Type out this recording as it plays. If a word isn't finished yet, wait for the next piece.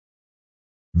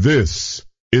This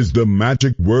is the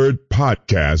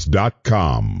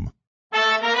magicwordpodcast.com.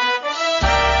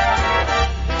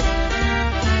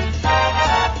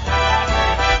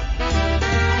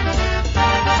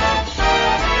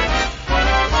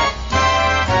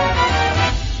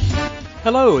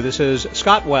 Hello, this is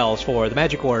Scott Wells for the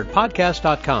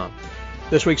magicwordpodcast.com.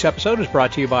 This week's episode is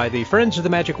brought to you by the Friends of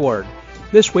the Magic Word.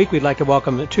 This week we'd like to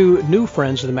welcome two new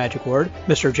friends of the Magic Word,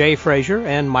 Mr. Jay Frazier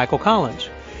and Michael Collins.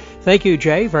 Thank you,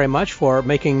 Jay, very much for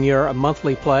making your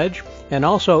monthly pledge. And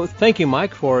also, thank you,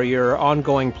 Mike, for your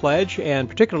ongoing pledge, and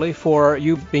particularly for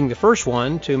you being the first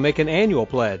one to make an annual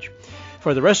pledge.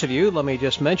 For the rest of you, let me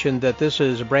just mention that this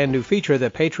is a brand new feature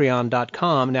that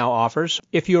Patreon.com now offers.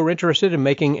 If you're interested in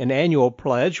making an annual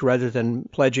pledge rather than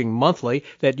pledging monthly,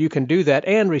 that you can do that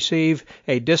and receive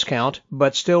a discount,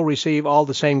 but still receive all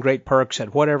the same great perks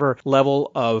at whatever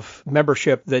level of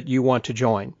membership that you want to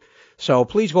join. So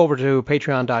please go over to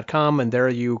Patreon.com, and there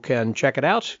you can check it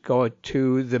out. Go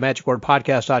to the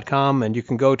magicwordpodcast.com, and you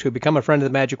can go to Become a Friend of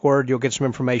the Magic Word. You'll get some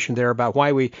information there about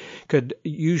why we could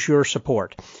use your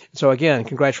support. So again,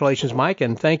 congratulations, Mike,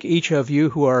 and thank each of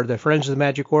you who are the Friends of the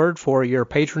Magic Word for your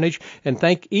patronage, and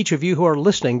thank each of you who are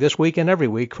listening this week and every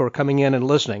week for coming in and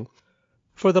listening.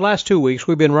 For the last 2 weeks,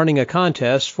 we've been running a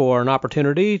contest for an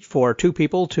opportunity for two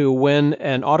people to win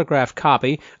an autographed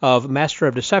copy of Master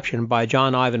of Deception by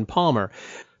John Ivan Palmer.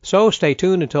 So stay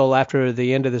tuned until after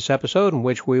the end of this episode, in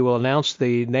which we will announce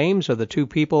the names of the two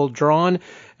people drawn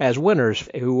as winners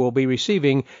who will be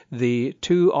receiving the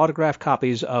two autographed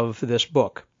copies of this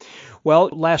book. Well,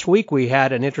 last week we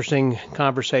had an interesting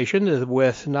conversation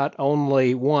with not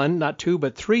only one, not two,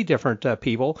 but three different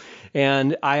people,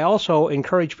 and I also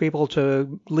encourage people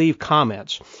to leave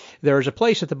comments. There's a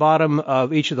place at the bottom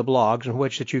of each of the blogs in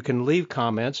which that you can leave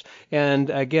comments, and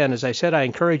again, as I said, I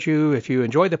encourage you, if you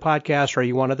enjoy the podcast or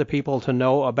you want other people to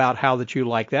know about how that you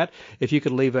like that, if you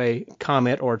could leave a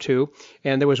comment or two.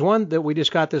 And there was one that we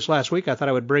just got this last week I thought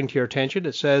I would bring to your attention.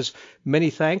 It says, "Many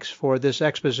thanks for this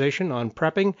exposition on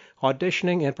prepping,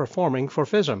 auditioning, and performing for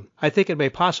FISM. I think it may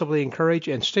possibly encourage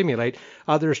and stimulate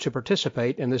others to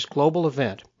participate in this global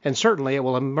event, and certainly it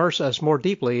will immerse us more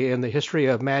deeply in the history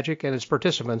of magic and its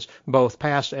participants, both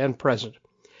past and present."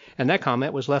 And that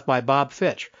comment was left by Bob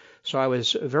Fitch. So I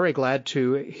was very glad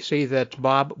to see that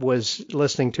Bob was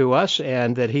listening to us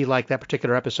and that he liked that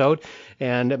particular episode.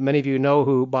 And many of you know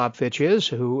who Bob Fitch is,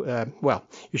 who,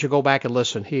 you should go back and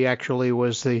listen. He actually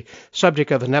was the subject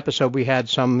of an episode we had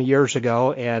some years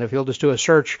ago. And if you'll just do a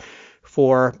search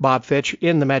for Bob Fitch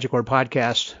in the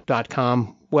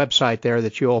magicwordpodcast.com website there,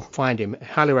 that you'll find him. I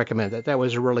highly recommend that. That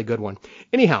was a really good one.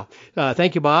 Anyhow,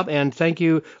 thank you, Bob, and thank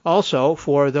you also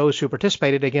for those who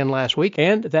participated again last week,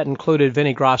 and that included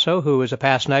Vinnie Grasso, who is a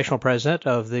past national president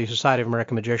of the Society of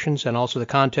American Magicians and also the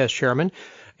contest chairman,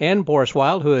 and Boris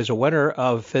Wilde, who is a winner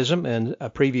of FISM in a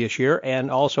previous year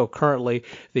and also currently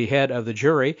the head of the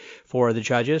jury for the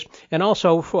judges, and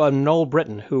also Noel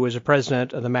Britten, who is a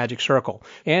president of the Magic Circle.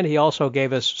 And he also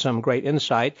gave us some great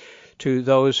insight to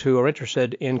those who are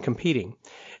interested in competing.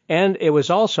 And it was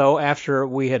also after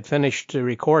we had finished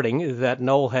recording that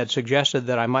Noel had suggested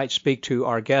that I might speak to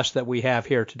our guest that we have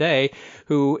here today,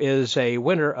 who is a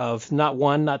winner of not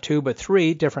one, not two, but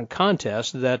three different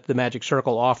contests that the Magic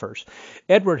Circle offers.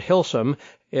 Edward Hilsum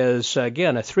is,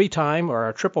 again, a three-time or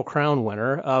a Triple Crown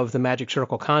winner of the Magic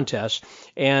Circle contest,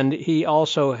 and he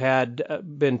also had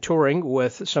been touring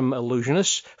with some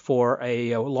illusionists for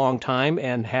a long time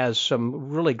and has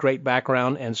some really great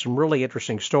background and some really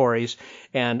interesting stories,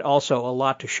 and also a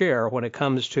lot to share when it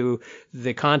comes to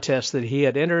the contest that he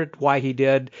had entered, why he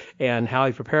did, and how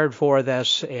he prepared for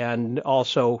this, and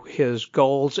also his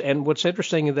goals. And what's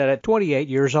interesting is that at 28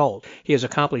 years old, he has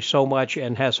accomplished so much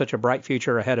and has such a bright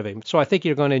future ahead of him. So I think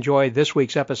you're going to enjoy this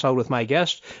week's episode with my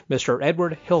guest, Mr.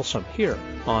 Edward Hilsum, here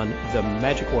on The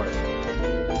Magic Word.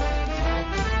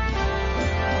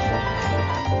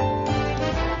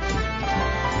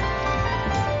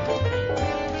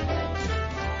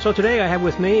 So today I have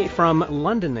with me from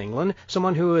London, England,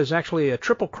 someone who is actually a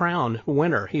Triple Crown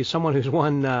winner. He's someone who's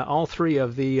won all three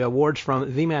of the awards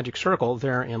from the Magic Circle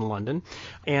there in London.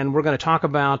 And we're going to talk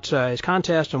about his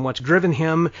contest and what's driven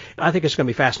him. I think it's going to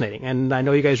be fascinating. And I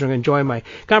know you guys are going to enjoy my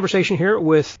conversation here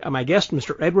with my guest,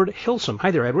 Mr. Edward Hilsum.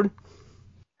 Hi there, Edward.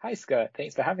 Hi, Scott.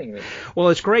 Thanks for having me. Well,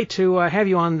 it's great to have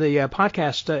you on the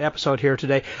podcast episode here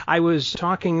today. I was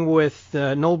talking with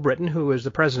Noel Britten, who is the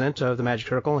president of the Magic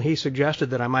Circle, and he suggested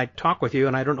that I might talk with you,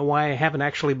 and I don't know why I haven't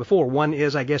actually before. One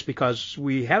is, I guess, because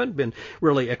we haven't been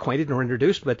really acquainted nor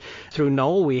introduced, but through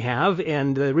Noel we have,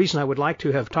 and the reason I would like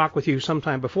to have talked with you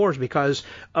sometime before is because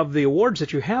of the awards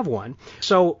that you have won.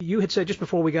 So you had said just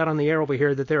before we got on the air over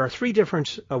here that there are 3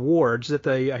 different awards that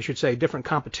different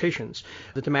competitions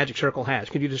that the Magic Circle has.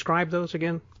 Could you describe those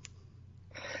again?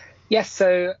 Yes,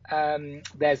 so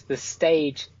there's the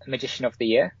Stage Magician of the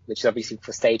Year, which is obviously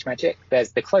for stage magic.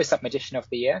 There's the Close-Up Magician of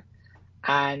the Year.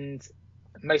 And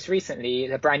most recently,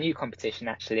 a brand new competition,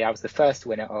 actually, I was the first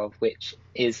winner of, which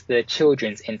is the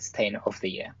Children's Entertainer of the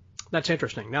Year. That's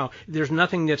interesting. Now, there's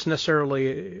nothing that's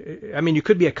necessarily, I mean, you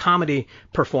could be a comedy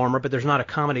performer, but there's not a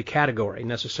comedy category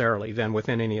necessarily then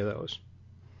within any of those.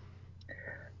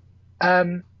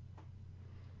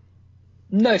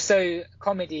 No, so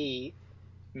comedy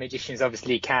magicians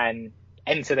obviously can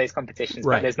enter those competitions,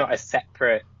 right. But there's not a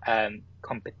separate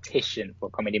competition for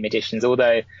comedy magicians,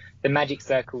 although the Magic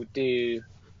Circle do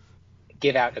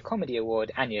give out a comedy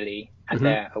award annually at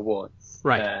their awards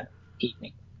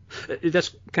evening.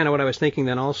 That's kind of what I was thinking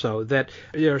then also, that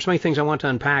there are so many things I want to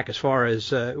unpack as far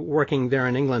as working there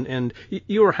in England. And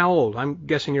you were how old? I'm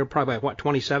guessing you're probably,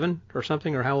 27 or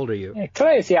something, or how old are you? Yeah,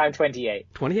 close, yeah, I'm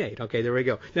 28. 28, okay, there we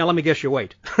go. Now let me guess your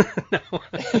weight. No.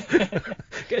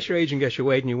 Guess your age and guess your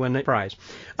weight and you win the prize.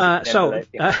 So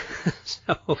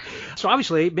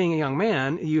obviously, being a young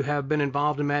man, you have been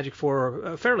involved in magic for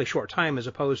a fairly short time as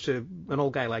opposed to an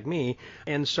old guy like me.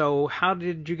 And so how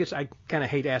did you get, I kind of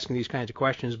hate asking these kinds of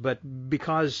questions, but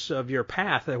because of your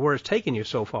path, where it's taken you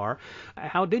so far,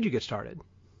 how did you get started?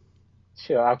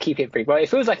 Sure, I'll keep it brief. Well, it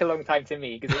feels like a long time to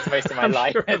me because it's most of my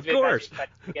life. Sure, of course. But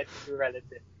get to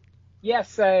relative. Yeah,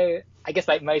 so I guess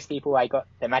like most people, I got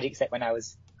the magic set when I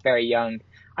was very young.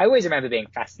 I always remember being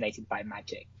fascinated by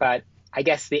magic, but I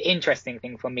guess the interesting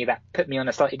thing for me that put me on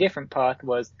a slightly different path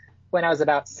was when I was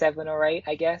about 7 or 8,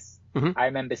 I guess. I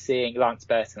remember seeing Lance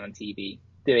Burton on TV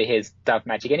doing his dove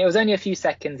magic, and it was only a few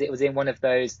seconds. It was in one of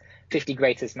those 50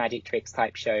 greatest magic tricks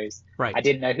type shows. Right. I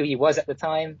didn't know who he was at the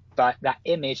time, but that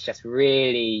image just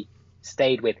really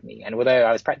stayed with me. And although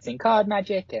I was practicing card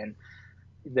magic and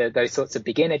those sorts of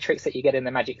beginner tricks that you get in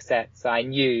the magic sets, I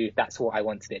knew that's what I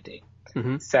wanted to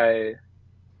do. So it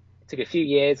took a few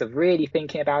years of really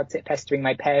thinking about it, pestering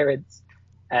my parents,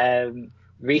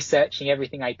 researching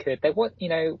everything I could.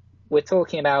 We're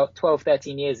talking about 12,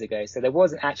 13 years ago, so there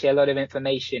wasn't actually a lot of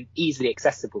information easily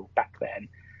accessible back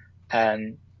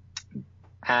then.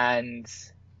 And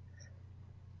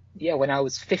yeah, when I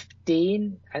was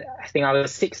 15, I think I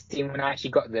was 16 when I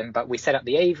actually got them, but we set up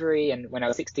the aviary, and when I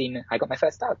was 16, I got my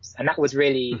first doves. And that was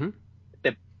really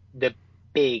the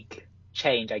big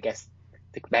change, I guess,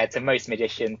 compared to most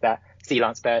magicians that see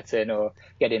Lance Burton or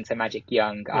get into magic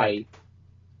young. Right. I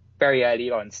very early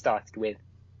on started with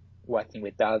working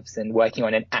with doves and working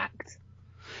on an act.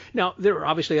 Now, there are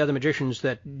obviously other magicians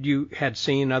that you had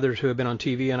seen, others who have been on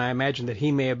TV, and I imagine that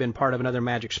he may have been part of another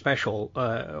magic special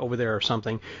over there or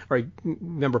something. Or I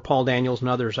remember Paul Daniels and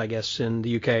others, I guess, in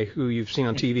the UK who you've seen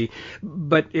on TV.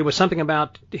 But it was something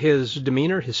about his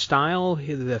demeanor, his style,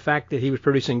 the fact that he was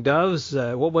producing doves.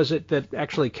 What was it that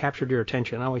actually captured your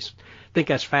attention? I always think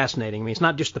that's fascinating. I mean, it's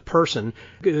not just the person.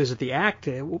 Is it the act?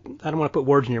 I don't want to put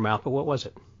words in your mouth, but what was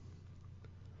it?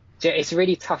 It's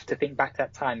really tough to think back to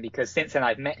that time because since then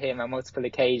I've met him on multiple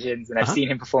occasions and I've seen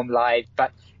him perform live.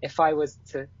 But if I was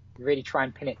to really try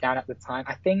and pin it down at the time,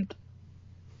 I think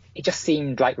it just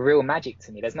seemed like real magic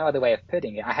to me. There's no other way of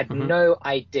putting it. I had no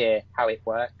idea how it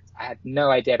worked. I had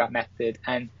no idea about method.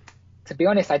 And to be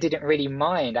honest, I didn't really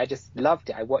mind. I just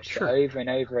loved it. I watched it over and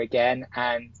over again.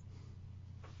 And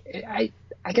I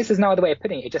guess there's no other way of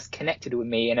putting it. It just connected with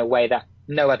me in a way that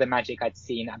no other magic I'd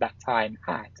seen at that time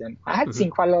had. And I had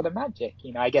seen quite a lot of magic.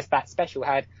 I guess that special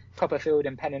had Copperfield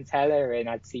and Penn and Teller, and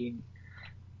I'd seen,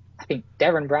 I think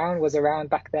Derren Brown was around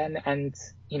back then. And,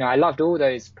 I loved all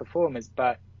those performers,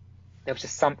 but there was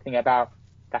just something about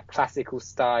that classical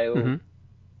style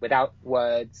without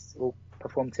words or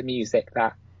performed to music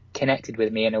that connected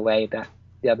with me in a way that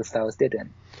the other styles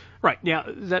didn't. Right. Yeah,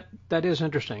 that is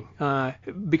interesting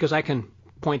because I can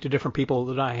point to different people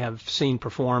that I have seen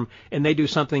perform, and they do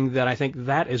something that I think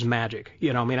that is magic.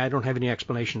 You know, I mean, I don't have any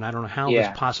explanation. I don't know how this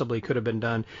possibly could have been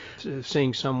done.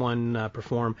 Seeing someone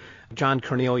perform, John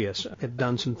Cornelius had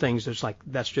done some things that's like,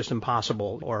 that's just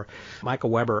impossible. Or Michael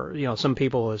Weber, you know, some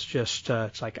people it's just,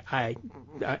 it's like, I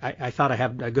thought I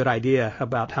had a good idea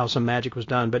about how some magic was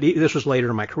done, but this was later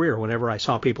in my career. Whenever I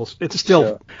saw people, it's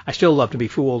still, I still love to be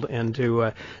fooled and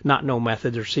to not know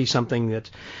methods or see something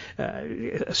that's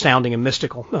astounding and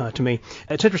mystical to me.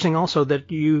 It's interesting also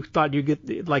that you thought you'd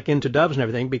get like into doves and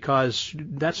everything, because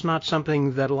that's not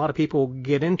something that a lot of people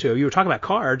get into. You were talking about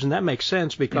cards, and that makes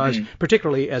sense because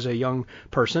particularly as a young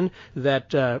person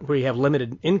that where you have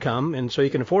limited income, and so you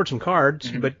can afford some cards,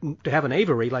 but to have an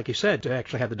aviary, like you said, to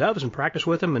actually have the doves and practice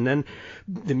with them, and then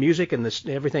the music and this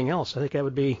everything else, I think that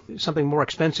would be something more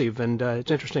expensive, and it's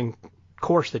an interesting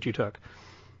course that you took.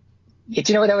 Yeah,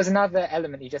 do you know what? There was another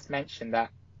element you just mentioned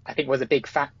that I think was a big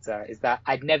factor, is that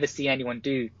I'd never seen anyone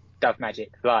do dove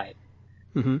magic live.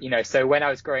 You know, so when I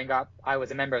was growing up, I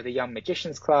was a member of the Young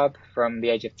Magicians Club from the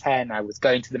age of 10. I was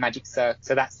going to the Magic Circle.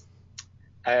 So that's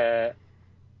a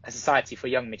society for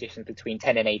young magicians between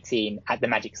 10 and 18 at the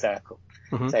Magic Circle.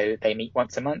 So they meet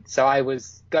once a month. So I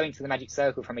was going to the Magic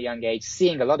Circle from a young age,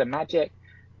 seeing a lot of magic,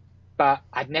 but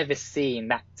I'd never seen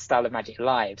that style of magic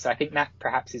live. So I think that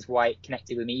perhaps is why it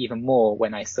connected with me even more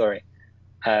when I saw it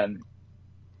on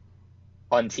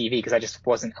TV, because I just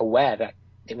wasn't aware that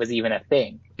it was even a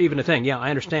thing. Even a thing, yeah, I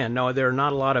understand. No, there are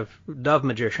not a lot of dove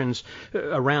magicians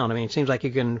around. I mean, it seems like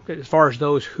you can, as far as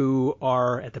those who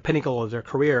are at the pinnacle of their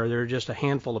career, there are just a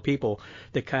handful of people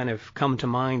that kind of come to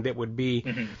mind that would be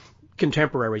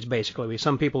contemporaries, basically.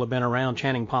 Some people have been around,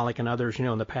 Channing Pollock and others, you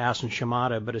know, in the past, and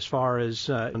Shimada, but as far as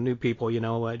new people, you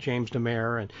know, James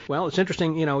DeMare. And, well, it's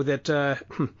interesting, you know, that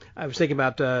I was thinking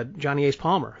about Johnny Ace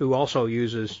Palmer, who also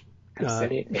uses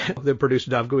they produced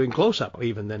dove going close up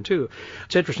even then too.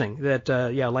 It's interesting that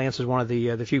Lance is one of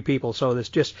the few people. So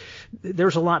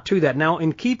there's a lot to that. Now,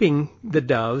 in keeping the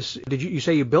doves, did you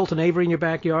say you built an aviary in your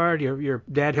backyard? Your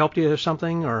dad helped you or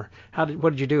something, or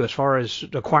what did you do as far as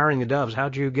acquiring the doves? How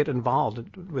did you get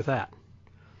involved with that?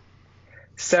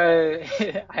 So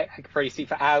I could probably speak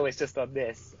for hours just on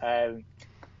this.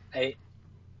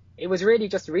 It was really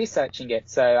just researching it.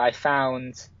 So I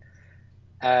found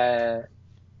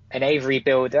an aviary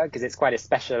builder, because it's quite a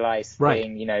specialized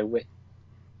thing. You know,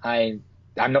 I'm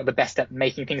not the best at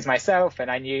making things myself, and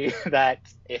I knew that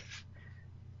if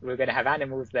we were going to have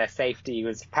animals, their safety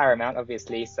was paramount,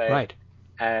 obviously. So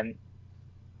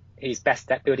who's best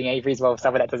at building aviaries? Well,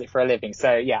 someone that does it for a living.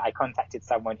 So yeah, I contacted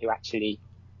someone who actually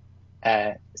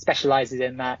specializes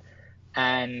in that,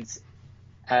 and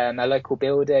a local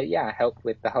builder helped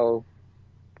with the whole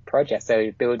project.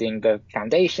 So building the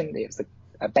foundation, it was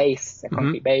a base, a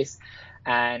concrete base,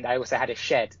 and I also had a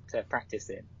shed to practice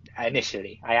in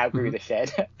initially. I outgrew the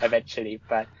shed eventually,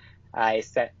 but I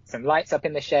set some lights up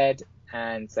in the shed,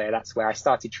 and so that's where I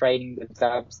started training the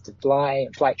doves to fly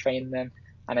and flight train them,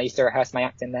 and I used to rehearse my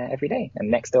act in there every day.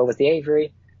 And next door was the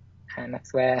aviary, and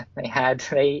that's where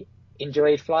they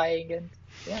enjoyed flying. And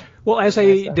well, as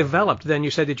they developed, then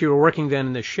you said that you were working then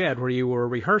in the shed where you were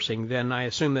rehearsing. Then I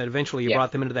assume that eventually you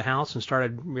brought them into the house and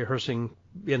started rehearsing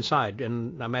inside.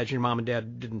 And I imagine your mom and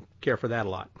dad didn't care for that a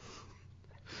lot.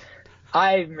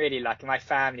 I'm really lucky. My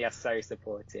family are so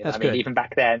supportive. That's I mean, good. even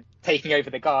back then, taking over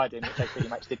the garden, which I pretty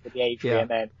much did with the aviary, and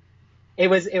then it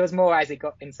was more as it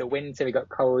got into winter, it got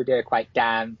colder, quite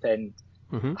damp, and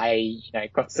I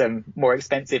got some more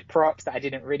expensive props that I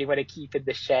didn't really want to keep in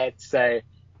the shed. So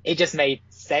it just made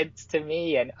sense to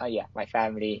me, and my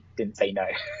family didn't say no.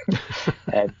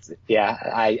 And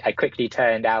I quickly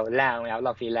turned our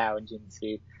lovely lounge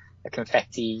into a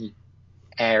confetti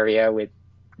area with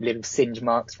little singe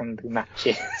marks from the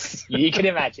matches. You can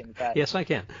imagine. But, yes, I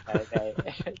can.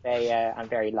 I'm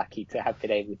very lucky to have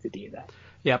been able to do that.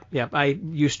 Yep. I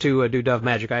used to do dove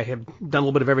magic. I have done a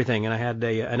little bit of everything, and I had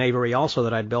an aviary also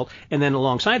that I'd built. And then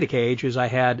alongside the cage I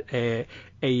had a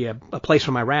place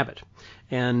for my rabbit.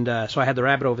 And so I had the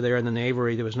rabbit over there, and then the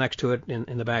aviary that was next to it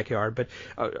in the backyard. But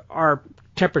our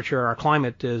temperature, our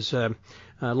climate is a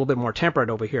little bit more temperate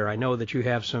over here. I know that you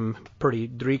have some pretty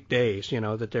dreek days,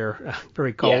 that they're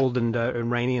very cold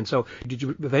and rainy. And so did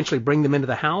you eventually bring them into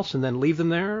the house and then leave them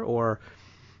there, or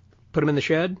put them in the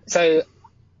shed? So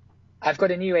I've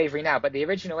got a new aviary now, but the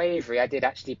original aviary, I did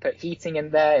actually put heating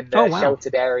in there in the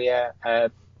sheltered area,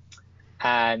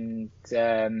 and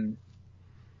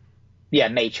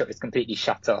made sure it was completely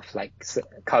shut off, like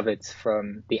covered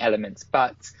from the elements.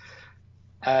 But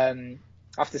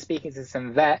after speaking to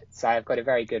some vets, I've got a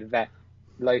very good vet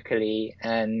locally,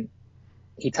 and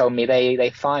he told me they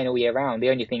fine all year round.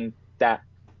 The only thing that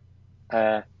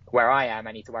where I am,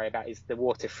 I need to worry about is the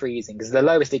water freezing, because the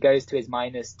lowest it goes to is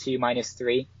 -2,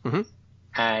 -3. Mm-hmm.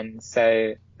 And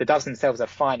so the doves themselves are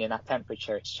fine in that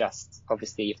temperature. It's just,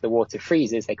 obviously, if the water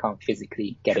freezes, they can't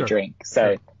physically get a drink.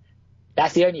 So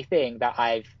that's the only thing that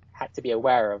I've had to be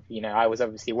aware of. I was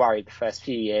obviously worried the first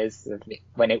few years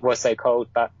when it was so cold,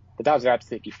 but the doves are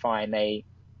absolutely fine.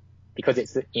 Because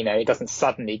it's, it doesn't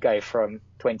suddenly go from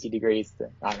 20 degrees to,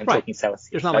 I'm talking Celsius.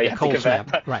 It's not like a cold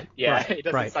snap. Right. Yeah, right. it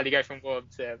doesn't suddenly go from warm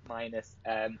to minus.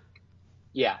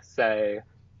 So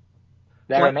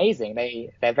they're amazing.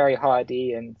 They're very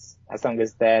hardy, and as long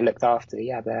as they're looked after,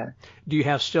 they're... Do you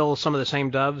have still some of the same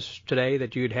doves today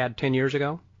that you'd had 10 years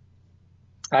ago?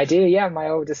 I do, yeah. My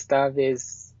oldest dove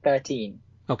is 13.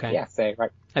 Okay. Yeah, so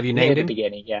right. Have you named it? him? The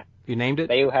beginning, yeah. You named it?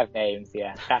 They all have names,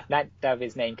 yeah. That dove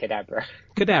is named Cadabra.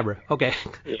 Cadabra, okay.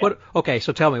 Yeah. Okay,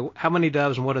 so tell me, how many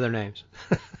doves and what are their names?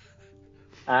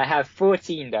 I have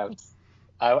 14 doves.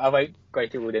 I won't go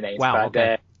through all the names. Wow,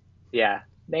 but they're,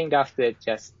 named after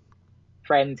just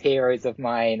friends, heroes of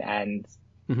mine, and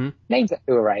names are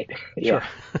all right. Sure.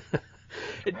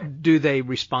 Do they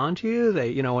respond to you?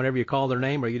 They, whenever you call their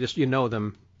name, or you just, know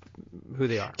them, who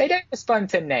they are? They don't respond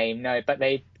to name, no, but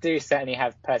they do certainly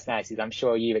have personalities. I'm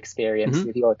sure you experienced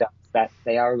with your doves that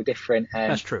they are all different.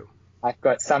 And that's true. I've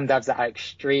got some doves that are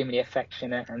extremely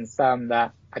affectionate and some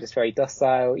that are just very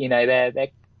docile.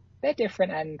 They're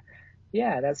different, and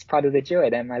that's part of the joy.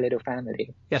 They're my little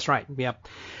family. That's right. Yep.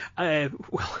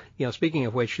 Speaking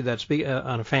of which,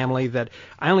 on a family that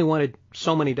I only wanted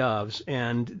so many doves,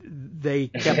 and they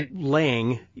kept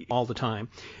laying all the time,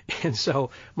 and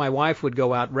so my wife would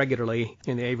go out regularly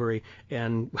in the aviary,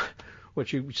 and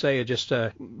what you would say is just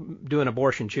do an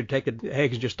abortion. She'd take the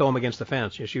eggs and just throw them against the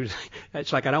fence.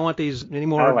 It's like, I don't want these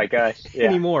anymore. Oh my gosh, yeah.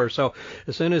 Anymore. So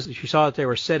as soon as she saw that they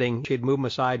were sitting, she'd move them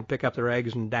aside and pick up their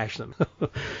eggs and dash them.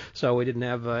 So we didn't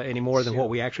have any more than what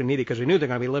we actually needed, because we knew they're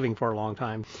going to be living for a long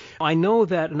time. I know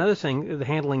that another thing, the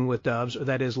handling with doves,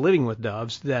 that is living with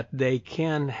doves, that they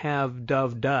can have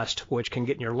dove dust, which can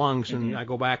get in your lungs. And I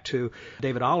go back to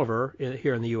David Oliver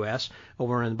here in the U.S.,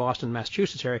 over in Boston,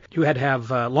 Massachusetts area, who had to have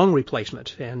lung replacement.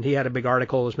 And he had a big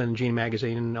article that's been in Gene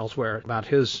Magazine and elsewhere about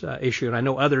his issue. And I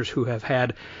know others who have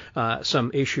had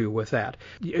some issue with that.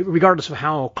 Regardless of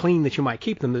how clean that you might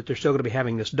keep them, that they're still going to be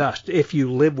having this dust if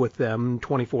you live with them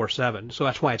 24/7. So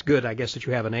that's why it's good, I guess, that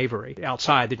you have an aviary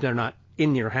outside, that they're not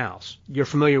in your house. You're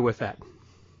familiar with that?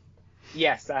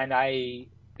 Yes, and I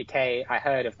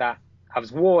heard of that. I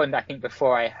was warned, I think,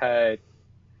 before I heard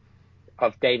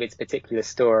of David's particular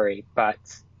story, but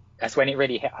that's when it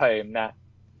really hit home that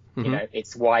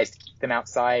it's wise to keep them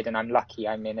outside, and I'm lucky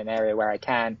I'm in an area where I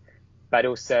can. But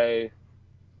also,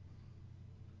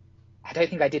 I don't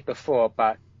think I did before,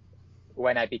 but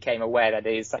when I became aware that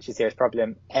it is such a serious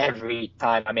problem, every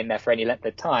time I'm in there for any length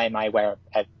of time, I wear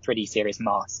a pretty serious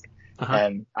mask.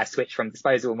 I switched from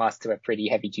disposable mask to a pretty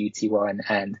heavy duty one,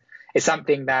 and it's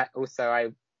something that also I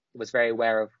was very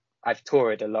aware of. I've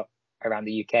toured a lot around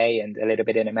the UK and a little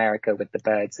bit in America with the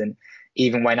birds, and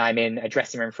even when I'm in a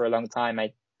dressing room for a long time,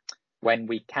 when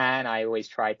we can, I always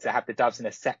try to have the doves in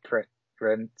a separate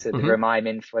room to the room I'm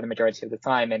in for the majority of the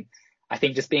time. And I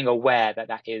think just being aware that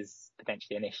that is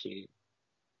potentially an issue,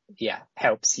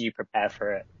 helps you prepare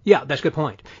for it. Yeah, that's a good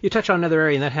point. You touch on another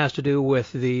area, and that has to do with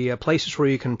the places where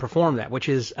you can perform that, which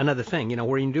is another thing.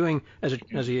 Where you're doing as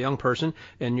a young person,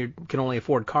 and you can only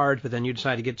afford cards, but then you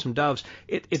decide to get some doves.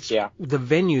 It's the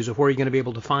venues of where you're going to be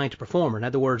able to find to perform. In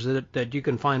other words, that you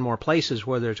can find more places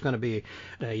where there's going to be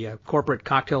a corporate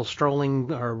cocktail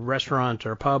strolling or restaurant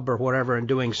or pub or whatever, and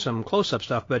doing some close-up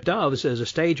stuff. But doves is a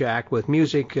stage act with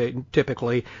music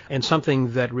typically, and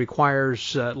something that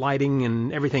requires lighting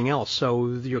and everything else. So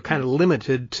you're kind of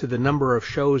limited to the number of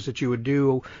shows that you would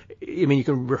do. I mean, you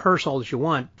can rehearse all that you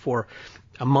want for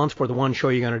a month for the one show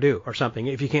you're going to do or something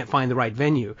if you can't find the right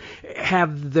venue.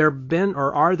 Have there been,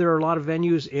 or are there a lot of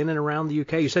venues in and around the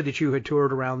UK? You said that you had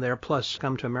toured around there plus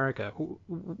come to America.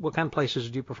 What kind of places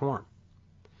do you perform?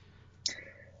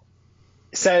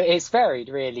 So it's varied,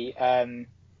 really.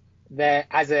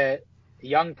 As a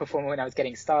young performer, when I was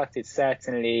getting started,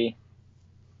 certainly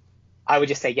I would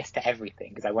just say yes to everything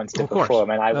because I wanted to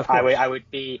perform, and I would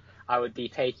be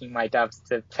taking my doves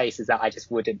to places that I just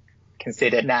wouldn't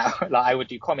consider now. Like I would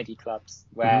do comedy clubs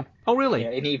where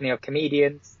an evening of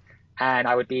comedians, and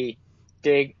I would be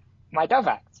doing my dove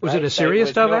act. Was it a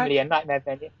serious dove act? Normally a nightmare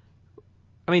venue.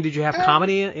 I mean, did you have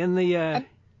comedy in the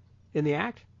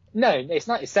act? No, it's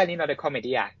not. It's certainly not a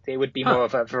comedy act. It would be more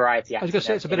of a variety act. I was going to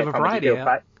say it's a bit of a variety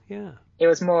act. But it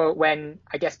was more when,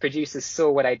 I guess, producers saw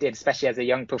what I did, especially as a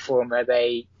young performer,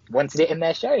 they wanted it in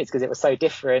their shows because it was so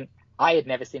different. I had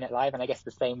never seen it live, and I guess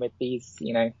the same with these,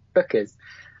 bookers.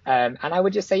 And I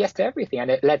would just say yes to everything, and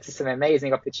it led to some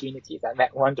amazing opportunities. I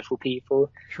met wonderful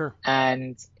people. Sure.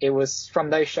 And it was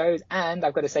from those shows, and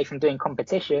I've got to say from doing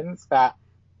competitions, that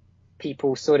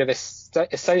people sort of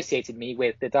associated me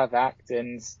with the Dove Act,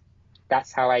 and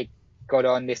that's how I got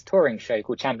on this touring show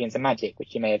called Champions of Magic,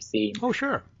 which you may have seen. Oh,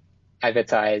 sure.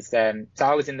 Advertised. So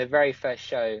I was in the very first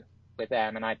show with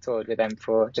them, and I toured with them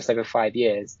for just over 5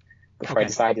 years before I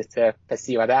decided to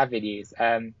pursue other avenues.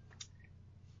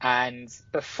 And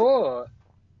before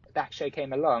that show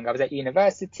came along, I was at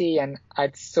university, and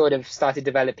I'd sort of started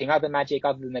developing other magic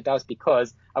other than the doves,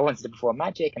 because I wanted to perform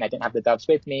magic and I didn't have the doves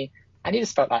with me, and it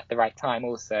just felt like the right time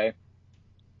also.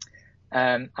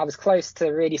 I was close to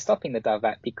really stopping the Dove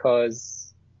Act,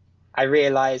 because I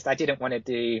realized I didn't want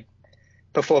to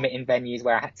perform it in venues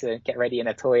where I had to get ready in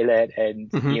a toilet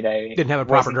and, didn't have a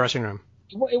proper dressing room.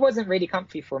 It wasn't really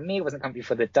comfy for me. It wasn't comfy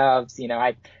for the doves.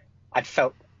 I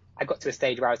felt I got to a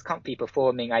stage where I was comfy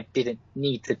performing. I didn't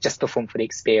need to just perform for the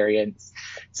experience.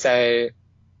 So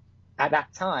at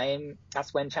that time,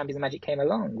 that's when Champions of Magic came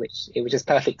along, which it was just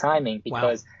perfect timing,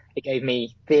 because it gave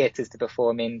me theatres to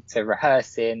perform in, to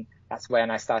rehearse in. That's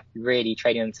when I started really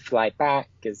training them to fly back,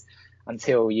 because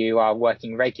until you are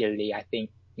working regularly, I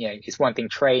think, it's one thing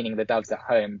training the doves at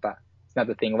home, but it's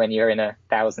another thing when you're in a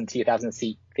 1,000, 2,000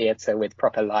 seat theatre with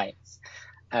proper lights.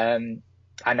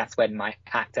 And that's when my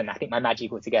act and I think my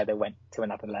magic altogether went to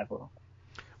another level.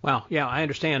 Wow. Yeah, I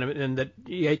understand. And that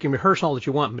you can rehearse all that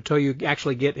you want, but until you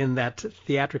actually get in that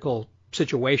theatrical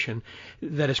situation,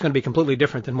 that it's going to be completely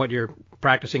different than what you're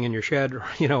practicing in your shed, or,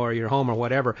 or your home or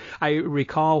whatever. I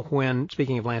recall when,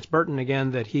 speaking of Lance Burton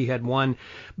again, that he had won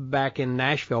back in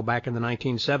Nashville back in the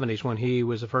 1970s, when he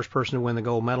was the first person to win the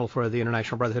gold medal for the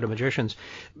International Brotherhood of Magicians.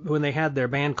 When they had their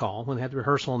band call, when they had the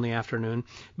rehearsal in the afternoon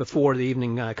before the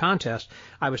evening contest,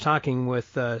 I was talking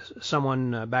with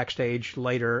someone backstage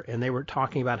later, and they were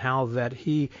talking about how that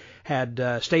he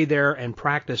had stayed there and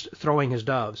practiced throwing his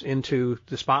doves into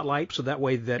the spotlight, so that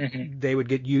way that they would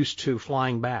get used to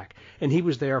flying back. And he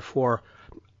was there for,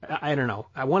 I don't know,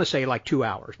 I want to say like 2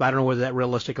 hours, but I don't know whether that's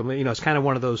realistic. It's kind of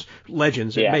one of those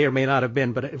legends. It may or may not have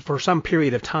been, but for some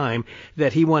period of time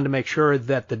that he wanted to make sure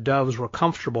that the doves were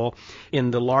comfortable in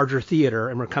the larger theater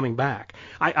and were coming back.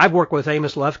 I've worked with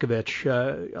Amos Lefkovich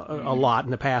a lot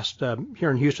in the past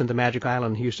here in Houston, the Magic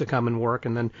Island. He used to come and work,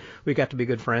 and then we got to be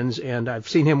good friends. And I've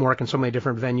seen him work in so many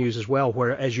different venues as well,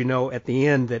 where, as you know, at the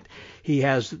end that he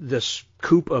has this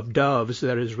coop of doves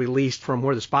that is released from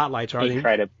where the spotlights are.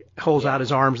 Incredible. He holds out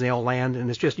his arms and they all land,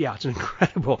 and it's just, it's an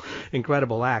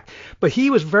incredible act. But he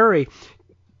was very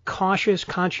cautious,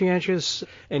 conscientious,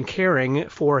 and caring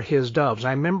for his doves. I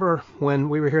remember when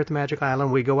we were here at the Magic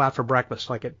Island, we'd go out for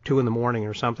breakfast like at 2 a.m.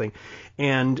 or something,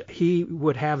 and he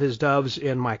would have his doves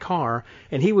in my car,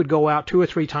 and he would go out 2 or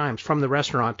 3 times from the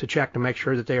restaurant to check to make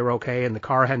sure that they were okay and the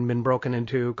car hadn't been broken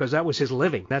into, because that was his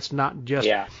living. That's not just,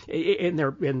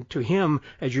 and to him,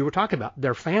 as you were talking about,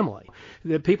 their family.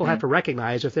 The people have to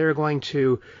recognize, if they're going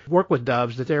to work with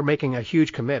doves, that they're making a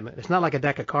huge commitment. It's not like a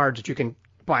deck of cards that you can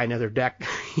buy another deck.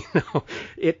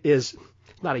 It is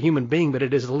not a human being, but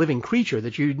it is a living creature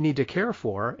that you need to care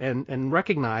for, and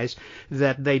recognize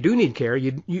that they do need care.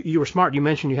 You were smart. You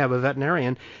mentioned you have a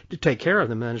veterinarian to take care of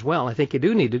them then as well. I think you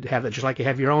do need to have it, just like you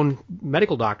have your own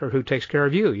medical doctor who takes care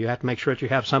of you. You have to make sure that you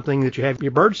have something, that you have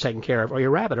your birds taken care of, or your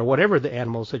rabbit, or whatever the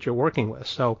animals that you're working with.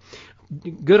 So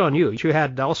good on you. You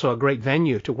had also a great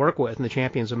venue to work with in the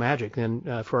Champions of Magic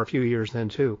then for a few years then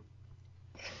too.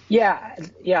 Yeah,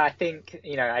 I think,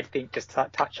 just to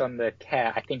touch on the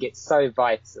care, I think it's so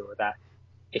vital that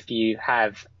if you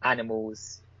have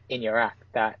animals in your act,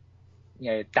 that,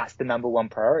 that's the number one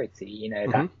priority,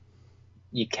 that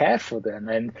you care for them.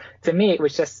 And to me, it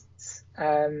was just,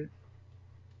 it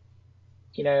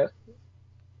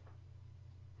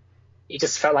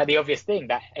just felt like the obvious thing,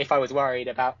 that if I was worried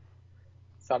about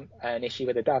an issue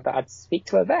with a dove, that I'd speak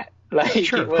to a vet.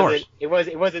 It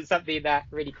wasn't something that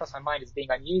really crossed my mind as being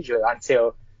unusual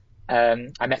until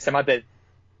I met some other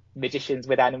magicians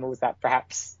with animals that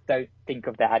perhaps don't think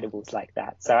of their animals like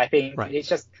that. So I think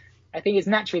it's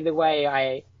naturally the way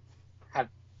I have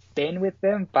been with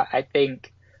them, but I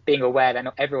think being aware that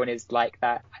not everyone is like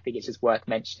that, I think it's just worth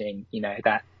mentioning,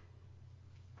 that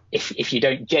if you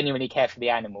don't genuinely care for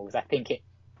the animals, I think it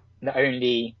not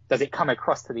only does it come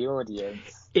across to the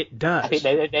audience, it does. I think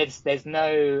there's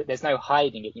no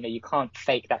hiding it. You can't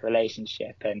fake that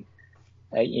relationship. And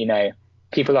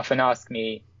people often ask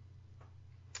me,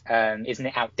 isn't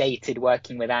it outdated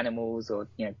working with animals, or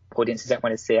audiences don't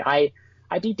want to see it. I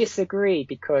do disagree,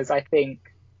 because I think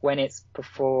when it's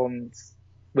performed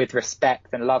with respect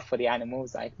and love for the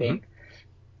animals, I think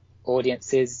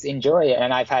audiences enjoy it.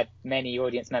 And I've had many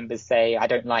audience members say, I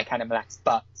don't like animal acts,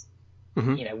 but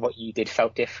what you did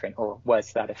felt different or was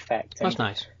to that effect. And, that's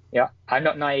nice. Yeah, I'm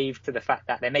not naive to the fact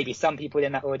that there may be some people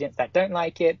in that audience that don't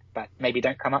like it, but maybe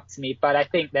don't come up to me. But I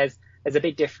think there's a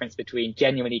big difference between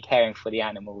genuinely caring for the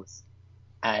animals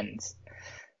and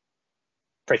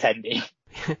pretending.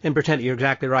 And pretending, you're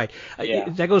exactly right. Yeah.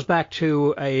 That goes back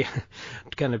to to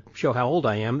kind of show how old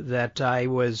I am, that I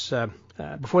was,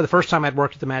 before the first time I'd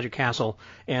worked at the Magic Castle,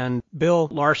 and Bill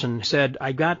Larson said,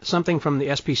 I got something from the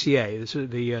SPCA, this is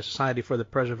the Society for the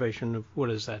Preservation of,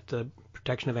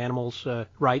 Protection of Animals,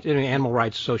 Animal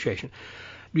Rights Association.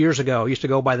 Years ago, used to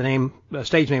go by the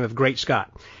stage name of Great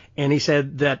Scott. And he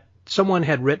said that someone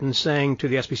had written saying to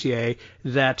the SPCA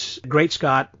that Great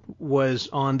Scott was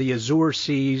on the Azure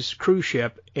Seas cruise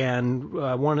ship, and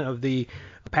one of the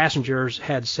passengers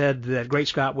had said that Great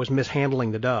Scott was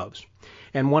mishandling the doves,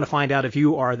 and want to find out if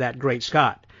you are that Great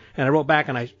Scott. And I wrote back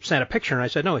and I sent a picture and I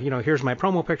said, no, here's my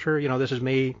promo picture. This is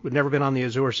me. We've never been on the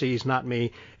Azure Seas, not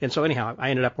me. And so anyhow, I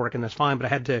ended up working this fine, but I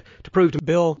had to prove to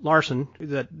Bill Larson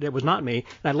that it was not me.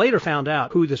 And I later found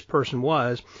out who this person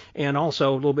was, and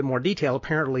also a little bit more detail,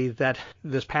 apparently, that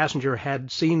this passenger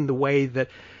had seen the way that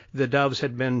the doves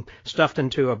had been stuffed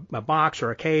into a box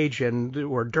or a cage and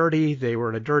were dirty. They were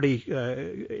in a dirty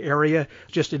area.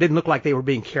 Just, it didn't look like they were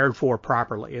being cared for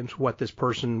properly, and what this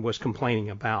person was complaining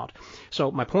about.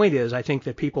 So my point is, I think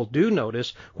that people do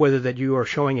notice whether that you are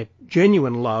showing a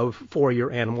genuine love for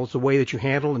your animals, the way that you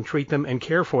handle and treat them and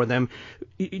care for them,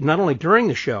 not only during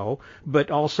the show,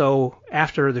 but also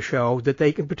after the show, that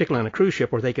they can, particularly on a cruise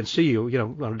ship where they can see you,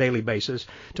 on a daily basis,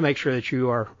 to make sure that you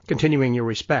are continuing your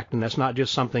respect, and that's not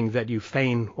just something that you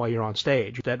feign while you're on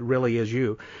stage. That really is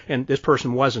you. And this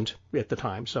person wasn't at the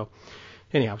time. So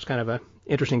anyhow, it's kind of a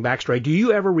interesting backstory. Do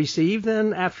you ever receive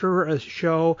then after a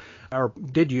show, or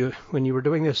did you, when you were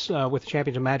doing this with the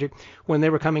Champions of Magic, when they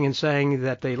were coming and saying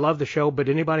that they loved the show, but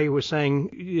anybody was saying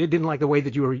it didn't like the way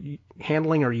that you were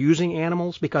handling or using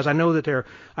animals? Because I know that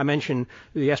I mentioned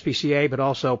the SPCA, but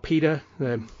also PETA,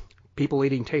 the People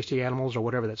Eating Tasty Animals, or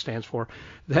whatever that stands for,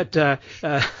 that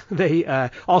they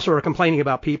also are complaining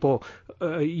about people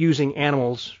using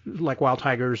animals like wild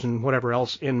tigers and whatever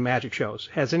else in magic shows.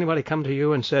 Has anybody come to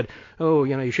you and said, oh,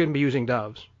 you shouldn't be using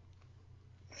doves?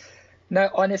 No,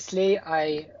 honestly,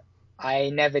 I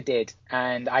never did.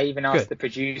 And I even asked the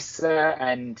producer,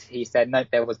 and he said, no,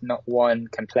 there was not one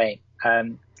complaint.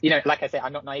 Like I said,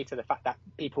 I'm not naive to the fact that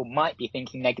people might be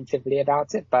thinking negatively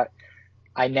about it, but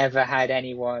I never had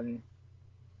anyone,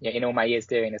 in all my years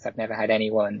doing this, I've never had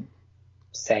anyone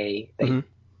say they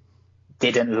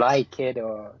didn't like it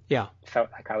or felt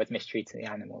like I was mistreating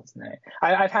the animals. No,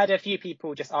 I've had a few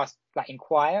people just ask,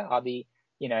 inquire, are the,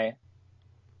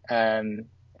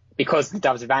 because the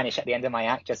doves vanish at the end of my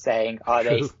act, just saying, are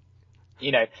they,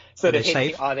 sort of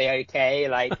hinting, are they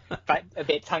okay? But a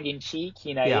bit tongue in cheek,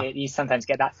 you sometimes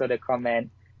get that sort of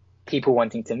comment, people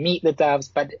wanting to meet the doves,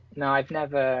 but no, I've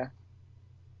never.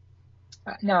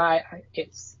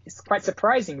 It's quite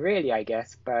surprising, really, I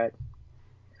guess, but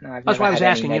no, I've that's why I was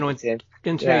asking,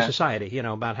 in today's society,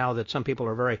 about how that some people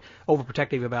are very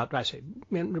overprotective about, I say,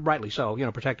 rightly so,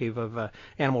 protective of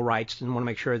animal rights and want to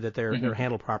make sure that they're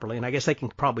handled properly. And I guess they can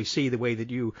probably see the way that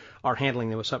you are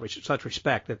handling them with such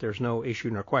respect that there's no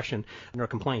issue nor question nor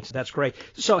complaints. That's great.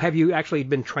 So have you actually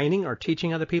been training or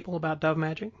teaching other people about dove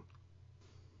magic?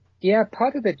 Yeah,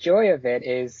 part of the joy of it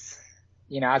is,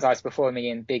 as I was performing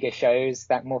in bigger shows,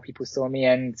 that more people saw me,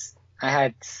 and I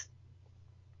had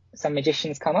some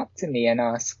magicians come up to me and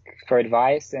ask for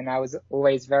advice, and I was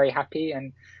always very happy.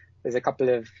 And there's a couple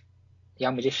of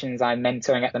young magicians I'm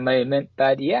mentoring at the moment,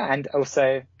 but and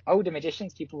also older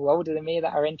magicians, people older than me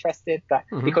that are interested, that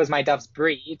because my doves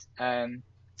breed,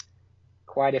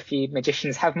 quite a few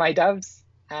magicians have my doves,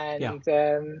 and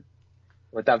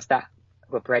or doves that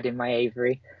were bred in my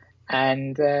aviary.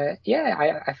 And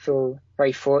I feel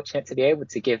very fortunate to be able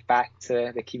to give back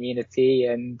to the community,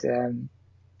 and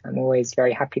I'm always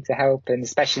very happy to help. And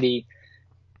especially,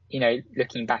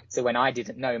 looking back to when I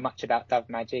didn't know much about dove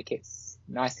magic, it's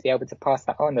nice to be able to pass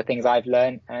that on, the things I've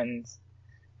learned. And,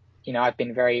 I've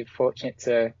been very fortunate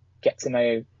to get to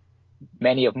know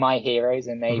many of my heroes,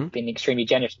 and they've been extremely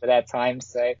generous with their time.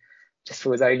 So it just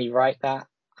feels only right that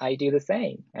I do the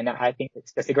same. And I think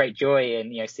it's just a great joy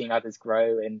in, seeing others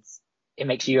grow, and it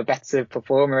makes you a better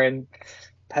performer and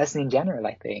person in general,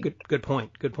 I think. Good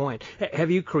point.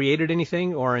 Have you created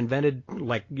anything or invented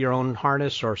like your own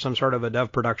harness or some sort of a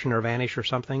dove production or vanish or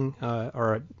something?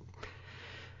 Or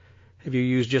Have you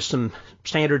used just some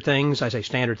standard things? I say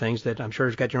standard things that I'm sure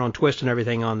has got your own twist and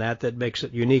everything on that makes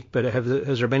it unique, but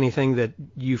has there been anything that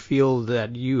you feel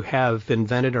that you have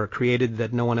invented or created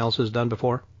that no one else has done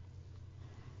before?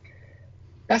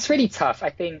 That's really tough.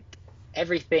 I think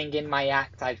everything in my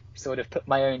act I've sort of put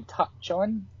my own touch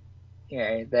on.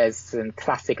 There's some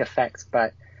classic effects,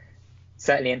 but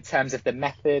certainly in terms of the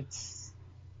methods,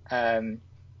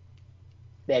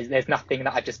 there's nothing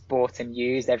that I've just bought and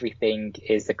used. Everything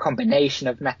is a combination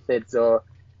of methods, or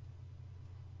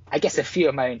I guess a few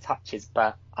of my own touches,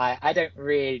 but I don't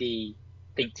really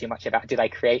think too much about, did I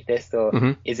create this,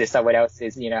 or is this someone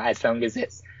else's? As long as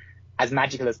it's as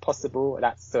magical as possible,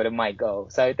 that's sort of my goal.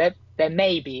 So there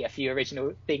may be a few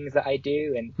original things that I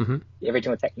do and the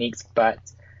original techniques, but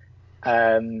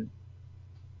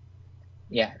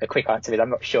the quick answer is I'm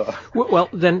not sure. Well,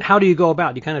 then how do you go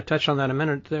about? You kind of touched on that a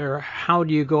minute there. How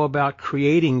do you go about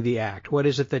creating the act? What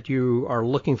is it that you are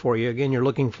looking for? You're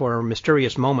looking for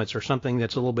mysterious moments or something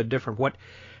that's a little bit different.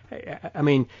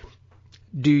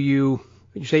 Do you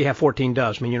say you have 14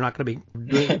 doves? I mean, you're not going to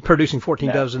be producing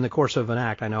 14 doves in the course of an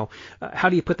act, I know. How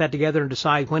do you put that together and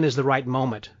decide when is the right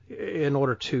moment in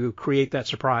order to create that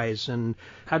surprise? And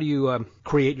how do you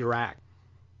create your act?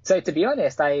 So to be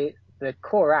honest, the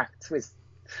core act was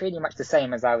pretty much the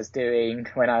same as I was doing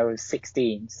when I was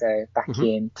 16, so back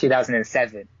in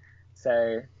 2007.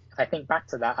 So if I think back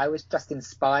to that, I was just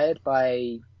inspired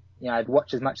by, I'd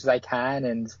watch as much as I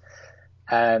can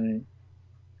and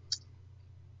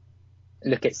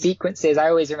look at sequences. I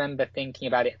always remember thinking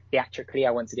about it theatrically.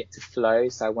 I wanted it to flow,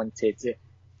 so I wanted it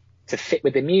to fit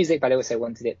with the music, but I also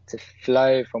wanted it to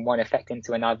flow from one effect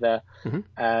into another.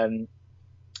 And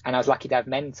I was lucky to have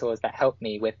mentors that helped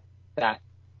me with that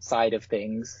side of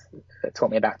things, that taught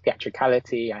me about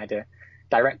theatricality. I had a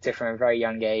director from a very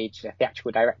young age, a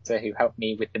theatrical director who helped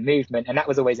me with the movement, and that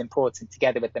was always important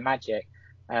together with the magic.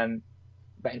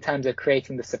 But in terms of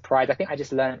creating the surprise, I think I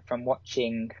just learned from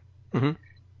watching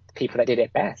people that did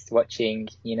it best, watching,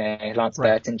 Lance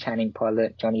Burton, Channing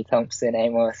Pollock, Johnny Thompson,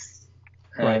 Amos,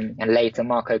 and later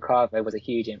Marco Carver was a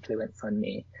huge influence on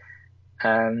me.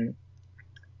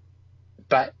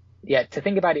 But yeah, to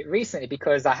think about it recently,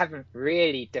 because I haven't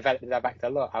really developed that act a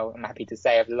lot, I'm happy to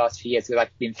say, over the last few years, because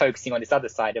I've been focusing on this other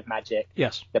side of magic,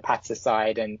 the patter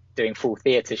side, and doing full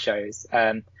theatre shows.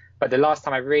 But the last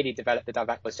time I really developed the dove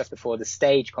act was just before the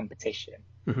stage competition.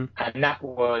 And that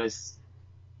was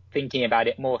thinking about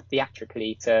it more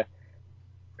theatrically to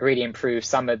really improve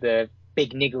some of the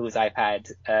big niggles I've had.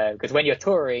 Because when you're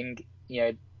touring,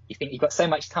 you think you've got so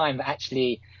much time, but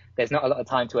actually there's not a lot of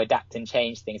time to adapt and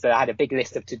change things. So I had a big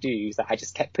list of to-dos that I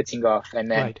just kept putting off. And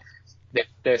then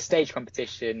the stage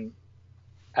competition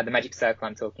at the Magic Circle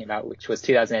I'm talking about, which was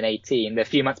 2018, the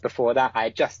few months before that, I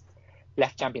had just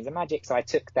left Champions of Magic. So I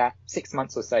took that 6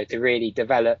 months or so to really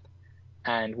develop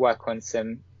and work on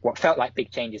some, what felt like big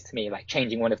changes to me, like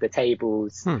changing one of the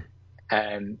tables,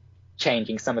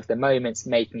 changing some of the moments,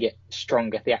 making it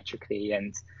stronger theatrically.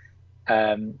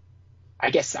 And I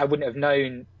guess I wouldn't have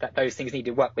known that those things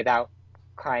needed work without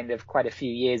kind of quite a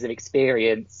few years of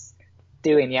experience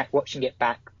doing the act, watching it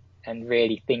back and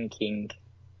really thinking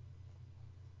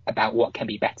about what can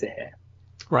be better here.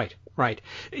 Right.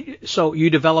 So you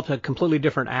developed a completely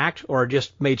different act, or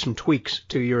just made some tweaks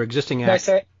to your existing act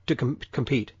to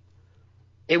compete?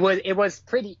 It was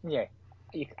pretty,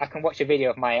 I can watch a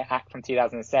video of my act from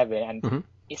 2007 and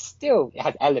it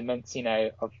has elements,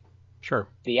 of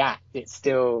the act. There's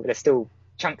still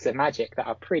chunks of magic that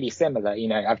are pretty similar.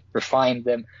 I've refined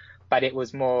them, but it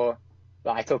was more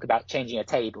like I talk about changing a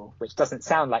table, which doesn't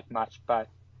sound like much, but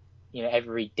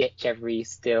every ditch, every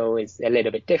still is a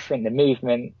little bit different. The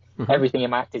movement, everything in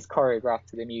my act is choreographed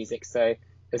to the music. So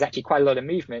there's actually quite a lot of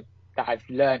movement that I've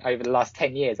learned over the last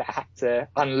 10 years that I had to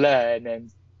unlearn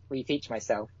and reteach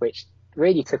myself, which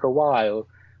really took a while.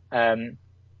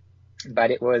 But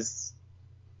it was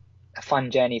a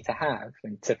fun journey to have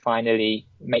and to finally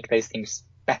make those things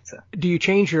better. Do you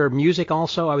change your music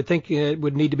also? I would think it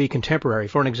would need to be contemporary.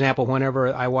 For an example,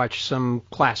 whenever I watch some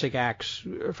classic acts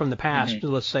from the past,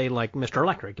 let's say like Mr.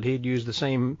 Electric, he'd use the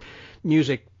same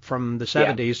music from the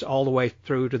 70s all the way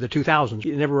through to the 2000s.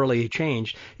 It never really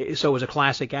changed. So it was a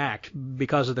classic act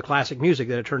because of the classic music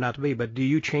that it turned out to be. But do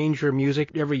you change your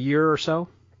music every year or so?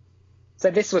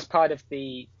 So this was part of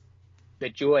the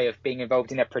joy of being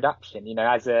involved in a production.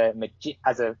 As a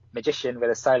magician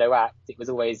with a solo act, it was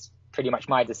always pretty much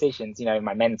my decisions.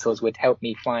 My mentors would help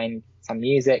me find some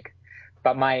music,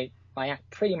 but my act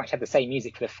pretty much had the same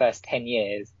music for the first 10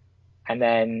 years. And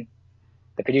then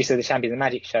the producer of the Champions of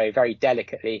Magic show very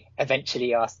delicately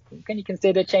eventually asked, can you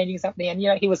consider changing something?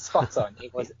 And he was spot on.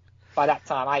 It was, by that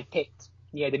time I picked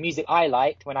the music I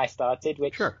liked when I started,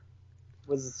 which Sure.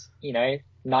 was,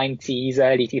 90s,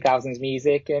 early 2000s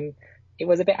music, and it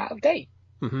was a bit out of date.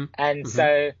 Mm-hmm. And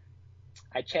so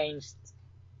I changed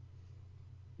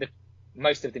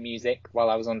most of the music while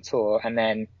I was on tour, and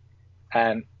then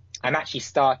I'm actually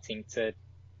starting to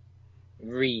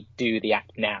redo the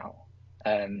act now,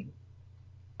 and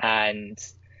I'm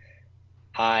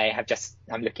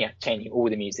looking at changing all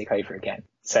the music over again.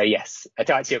 So yes,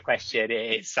 to answer your question,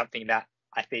 it is something that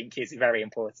I think is very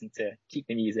important to keep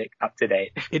the music up to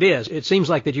date. It is. It seems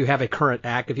like that you have a current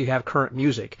act if you have current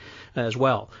music as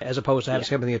well, as opposed to having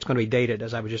something that's going to be dated,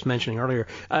 as I was just mentioning earlier.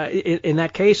 In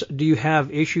that case, do you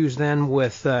have issues then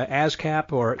with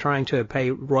ASCAP or trying to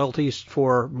pay royalties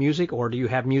for music, or do you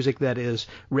have music that is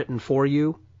written for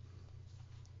you?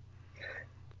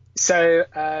 So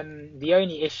the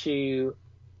only issue...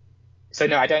 So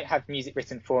no, I don't have music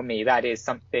written for me. That is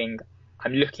something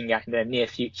I'm looking at in the near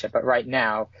future. But right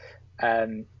now,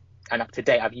 and up to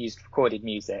date, I've used recorded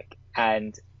music.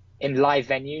 And in live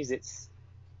venues,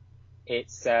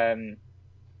 it's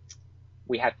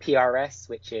we have PRS,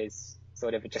 which is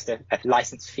sort of just a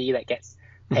license fee that gets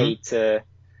paid to.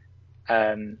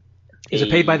 Is it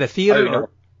paid by the theater,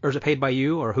 or is it paid by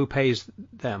you, or who pays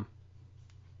them?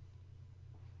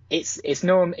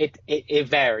 It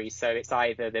varies. So it's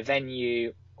either the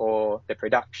venue or the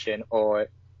production or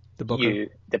the booker, you,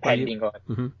 depending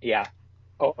on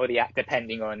or the act,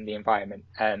 depending on the environment.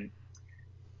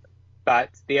 But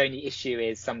the only issue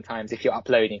is sometimes if you're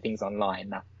uploading things online,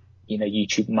 that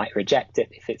YouTube might reject it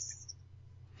if it's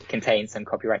contains some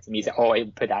copyrighted music, or it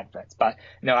will put adverts. But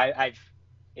no,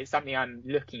 it's something I'm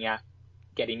looking at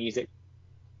getting music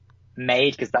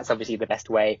made, because that's obviously the best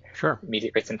way. Sure.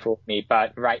 Music written for me.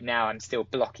 But right now I'm still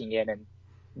blocking in and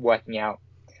working out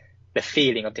the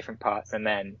feeling of different parts, and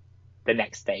then the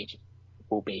next stage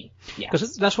will be.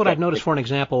 Because that's what I've noticed. For an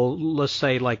example, let's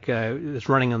say like it's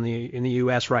running in the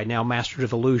U.S. right now, Masters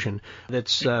of Illusion,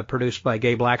 that's produced by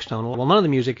Gay Blackstone. Well, none of the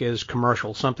music is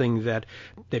commercial, something that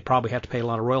they probably have to pay a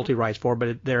lot of royalty rights for,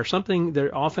 but they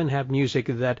often have music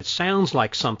that sounds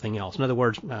like something else. In other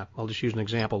words, I'll just use an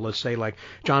example. Let's say like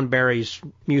John Barry's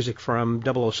music from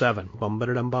 007, bum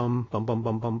ba dum bum bum bum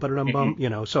bum bum ba dum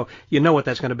bum, so you know what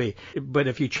that's going to be. But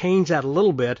if you change that a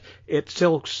little bit, it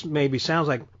still maybe sounds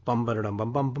like bum ba dum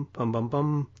bum bum bum bum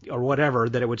bum or whatever,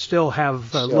 that it would still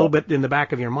have a little bit in the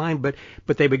back of your mind, but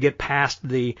they would get past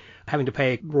the having to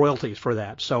pay royalties for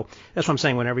that. So that's what I'm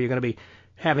saying. Whenever you're going to be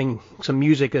having some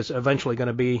music that's eventually going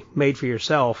to be made for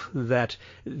yourself, that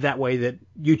way that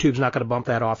YouTube's not going to bump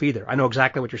that off either. I know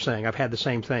exactly what you're saying. I've had the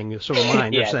same thing. So of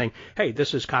mine. They're saying, hey,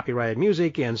 this is copyrighted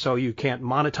music, and so you can't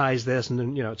monetize this, and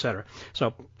then, et cetera.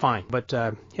 So fine, but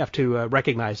you have to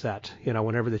recognize that,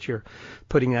 whenever that you're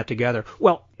putting that together.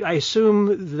 Well, I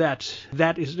assume that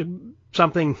is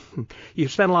something you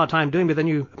spent a lot of time doing, but then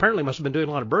you apparently must have been doing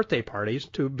a lot of birthday parties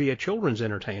to be a children's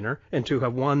entertainer and to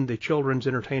have won the Children's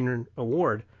Entertainer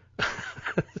Award.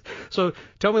 So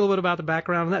tell me a little bit about the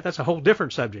background on that. That's a whole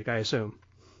different subject, I assume.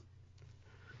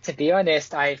 To be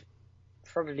honest, I've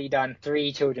probably done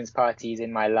 3 children's parties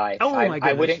in my life. Oh, my goodness.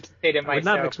 I wouldn't consider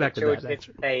myself a children's that.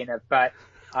 entertainer, but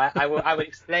I will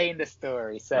explain the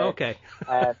story. So okay.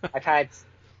 I've had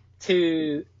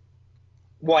 2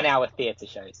 1-hour theatre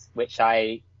shows, which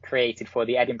I created for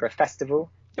the Edinburgh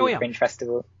Festival, the Fringe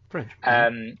Festival. Fringe.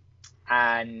 And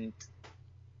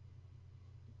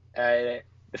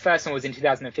the first one was in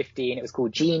 2015. It was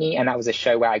called Genie, and that was a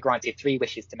show where I granted 3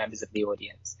 wishes to members of the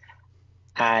audience.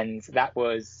 And that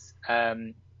was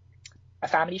a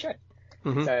family show.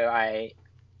 Mm-hmm. So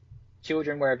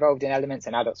children were involved in elements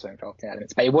and adults were involved in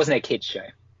elements, but it wasn't a kids show.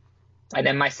 And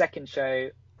then my second show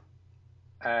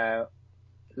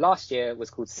last year was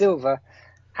called Silver,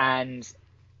 and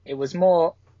it was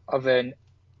more of an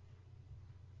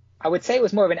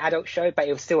adult show, but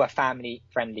it was still a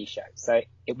family-friendly show. So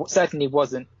it certainly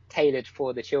wasn't tailored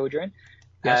for the children,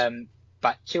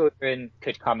 but children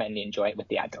could come and enjoy it with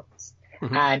the adults.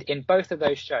 Mm-hmm. And in both of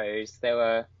those shows, there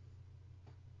were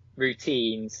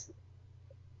routines.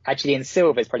 Actually, in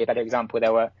Silver is probably a better example.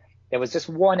 There was just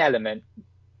one element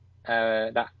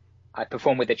that I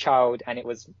performed with a child, and it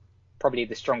was probably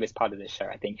the strongest part of the show.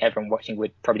 I think everyone watching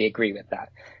would probably agree with that.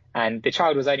 And the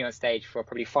child was only on stage for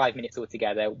probably 5 minutes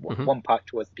altogether, mm-hmm. one part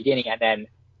towards the beginning and then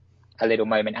a little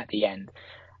moment at the end.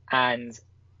 And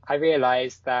I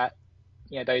realized that,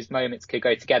 those moments could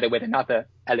go together with another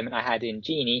element I had in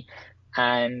Genie,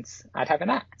 and I'd have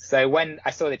an act. So when I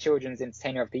saw the Children's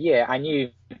Entertainer of the Year, I knew,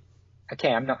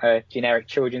 okay, I'm not a generic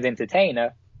children's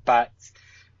entertainer, but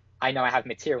I know I have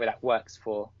material that works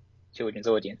for children's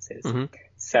audiences. Mm-hmm.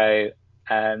 So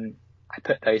I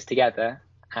put those together,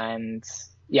 and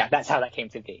yeah, that's how that came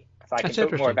to be. So I can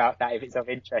talk more about that if it's of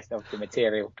interest of the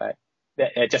material, but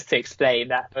just to explain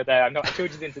that, although I'm not a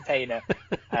children's entertainer,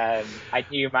 I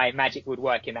knew my magic would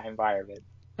work in that environment.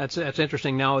 That's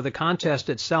interesting. Now, the contest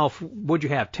itself, what'd you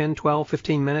have, 10, 12,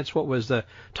 15 minutes? What was the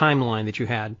timeline that you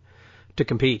had to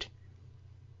compete?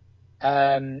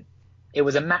 It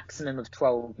was a maximum of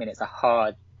 12 minutes, a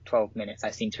hard 12 minutes,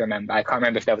 I seem to remember. I can't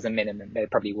remember if there was a minimum. There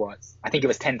probably was. I think it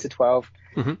was 10 to 12.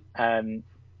 Mm-hmm.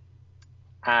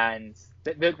 And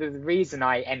the reason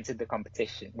I entered the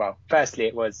competition, well, firstly,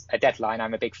 it was a deadline.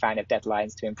 I'm a big fan of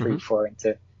deadlines to improve for and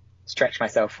to stretch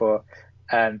myself for.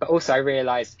 But also I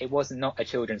realized it was not a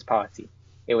children's party.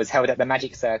 It was held at the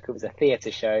Magic Circle. It was a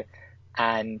theatre show.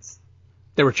 And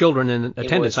there were children in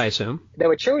attendance, I assume. There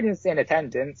were children in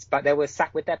attendance, but they were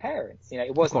sat with their parents. You know,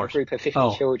 it wasn't a group of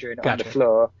 50 children on the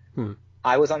floor.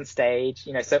 I was on stage,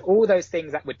 you know, so all those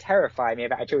things that would terrify me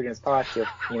about a children's party, of,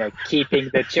 you know, keeping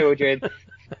the children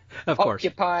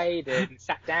occupied and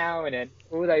sat down and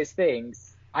all those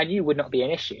things, I knew would not be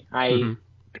an issue. The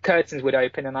curtains would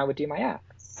open and I would do my act.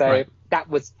 So that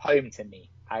was home to me.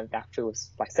 That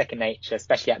feels like second nature,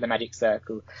 especially at the Magic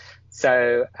Circle.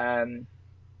 So,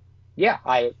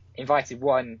 I invited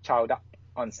one child up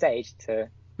on stage to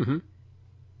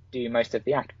do most of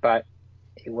the act, but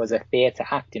it was a theatre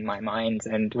act in my mind,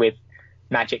 and with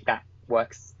magic that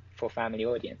works for family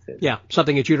audiences. Yeah,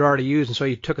 something that you'd already used, and so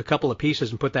you took a couple of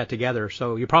pieces and put that together.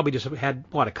 So you probably just had,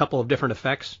 a couple of different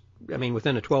effects? I mean,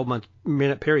 within a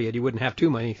 12-minute period, you wouldn't have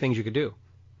too many things you could do.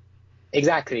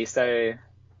 Exactly. So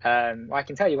I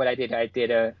can tell you what I did. I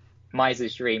did a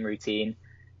Miser's Dream routine.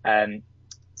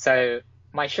 So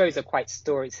my shows are quite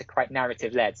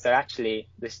narrative-led. So actually,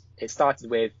 it started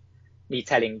with me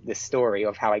telling the story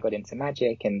of how I got into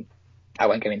magic, and I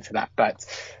won't go into that, but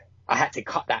I had to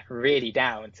cut that really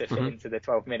down to fit into the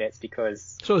 12 minutes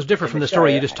because... So it was different from the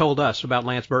story you just told us about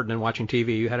Lance Burton and watching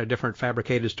TV. You had a different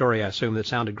fabricated story, I assume, that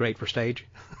sounded great for stage.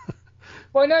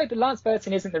 Well, no, but Lance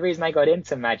Burton isn't the reason I got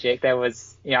into magic. There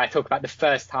was, I talk about the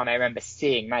first time I remember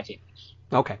seeing magic.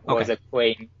 Okay. Was a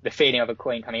coin, the feeling of a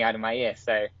coin coming out of my ear.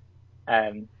 So,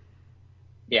 to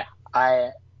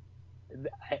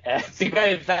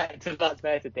go back to Lance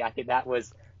Burton thing, I think that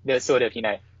was the sort of,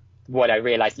 what I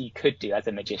realized you could do as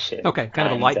a magician. Okay, kind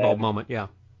of a light bulb moment, yeah.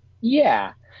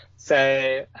 Yeah.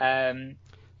 So,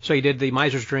 so you did the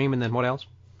Miser's Dream, and then what else?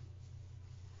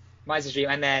 Miser's Dream,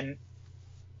 and then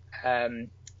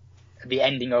the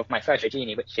ending of my first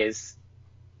genie, which is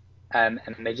a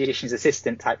magician's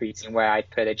assistant type routine where I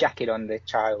put a jacket on the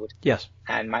child. Yes.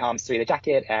 And my arms through the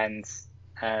jacket, and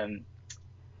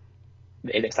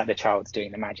it looks like the child's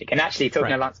doing the magic. And actually, talking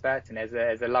to Lance Burton,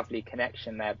 there's a lovely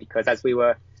connection there, because as we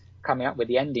were coming up with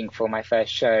the ending for my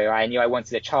first show, I knew I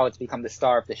wanted a child to become the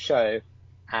star of the show,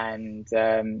 and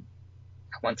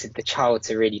I wanted the child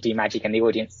to really do magic and the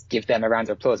audience give them a round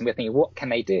of applause. And we're thinking, what can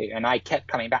they do? And I kept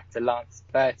coming back to Lance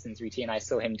Burton's routine I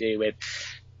saw him do with,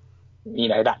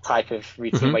 that type of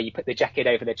routine where you put the jacket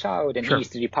over the child, and he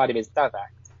used to do part of his dove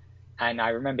act. And I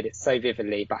remembered it so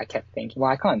vividly, but I kept thinking,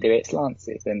 well, I can't do it, it's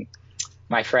Lance's. And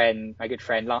my good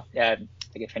friend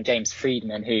James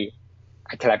Friedman, who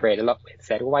I collaborate a lot with,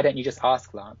 said, well, why don't you just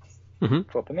ask Lance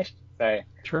for permission? So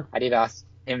I did ask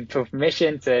him for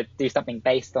permission to do something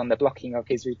based on the blocking of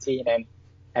his routine, and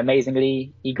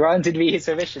amazingly, he granted me his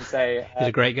permission. So he's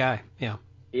a great guy.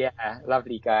 Yeah,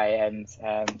 lovely guy, and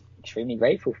extremely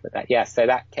grateful for that. Yeah, so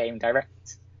that came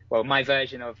direct. Well, my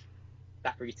version of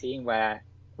that routine,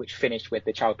 which finished with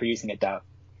the child producing a dove,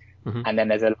 and then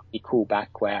there's a lovely callback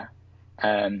where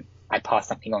I pass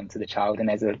something on to the child, and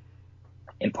there's an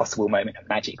impossible moment of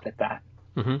magic with that.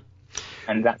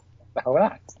 And that's the whole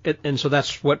act. And so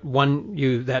that's what won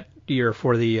you that year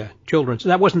for the children. So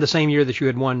that wasn't the same year that you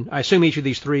had won. I assume each of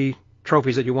these 3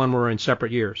 trophies that you won were in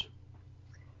separate years.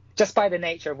 Just by the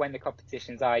nature of when the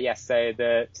competitions are, yes. So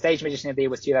the Stage Magician of the Year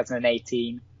was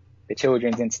 2018, the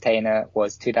Children's Entertainer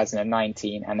was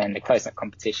 2019, and then the Close-Up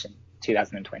Competition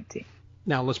 2020.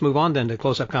 Now, let's move on then to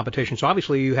close-up competition. So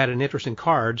obviously you had an interest in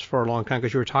cards for a long time,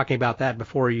 because you were talking about that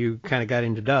before you kind of got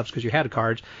into doves, because you had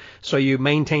cards. So you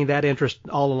maintained that interest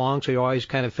all along, so you're always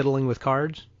kind of fiddling with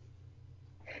cards?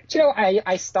 Do you know,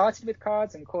 I started with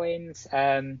cards and coins.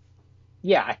 I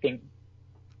think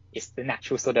it's the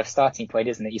natural sort of starting point,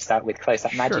 isn't it? You start with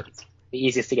close-up magic. It's the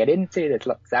easiest to get into. There's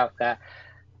lots out there.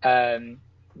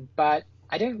 But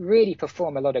I don't really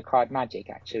perform a lot of card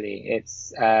magic, actually.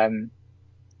 It's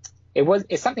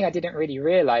something I didn't really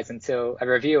realize until a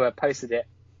reviewer posted it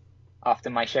after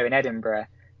my show in Edinburgh,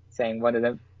 saying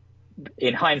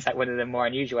in hindsight, one of the more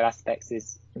unusual aspects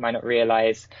is you might not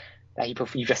realize that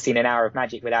you've just seen an hour of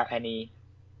magic without any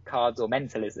cards or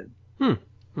mentalism.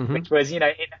 which was,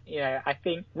 I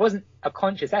think wasn't a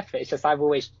conscious effort. It's just I've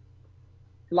always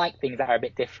liked things that are a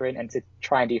bit different and to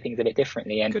try and do things a bit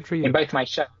differently. And good for you. In both my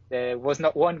shows, there was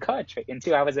not one card trick in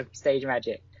 2 hours of stage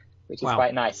magic, which is Wow.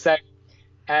 quite nice. So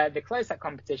the close-up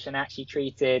competition actually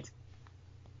treated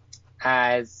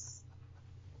as,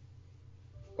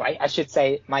 well, I should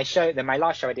say my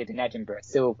last show I did in Edinburgh,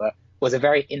 Silver, was a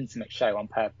very intimate show on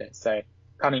purpose. So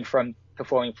coming from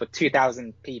performing for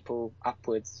 2,000 people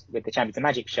upwards with the Champions of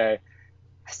Magic show,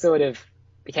 I sort of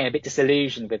became a bit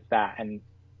disillusioned with that and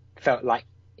felt like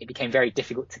it became very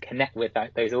difficult to connect with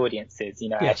those audiences.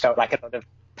 Yes. I felt like a lot of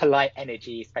polite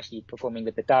energy, especially performing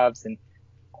with the Doves, and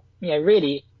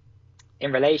really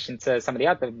in relation to some of the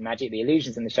other magic, the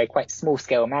illusions in the show, quite small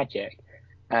scale magic.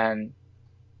 And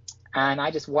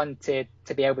I just wanted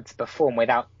to be able to perform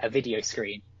without a video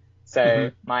screen.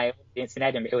 So my audience in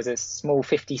Edinburgh, it was a small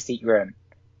 50-seat room,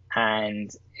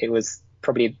 and it was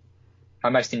probably my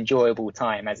most enjoyable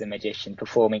time as a magician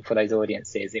performing for those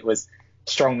audiences. It was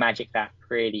strong magic that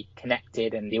really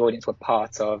connected and the audience were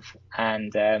part of.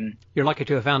 And you're lucky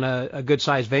to have found a good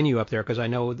sized venue up there, because I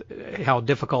know how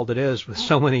difficult it is with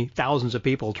so many thousands of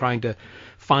people trying to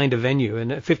find a venue,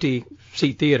 and a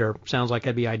 50-seat theater sounds like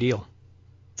that'd be ideal.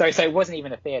 So it wasn't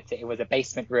even a theatre. It was a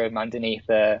basement room underneath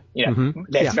there's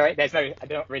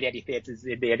not really any theatres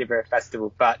in the Edinburgh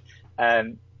Festival, but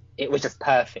it was just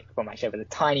perfect for my show. With a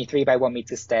tiny 3x1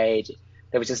 meter stage,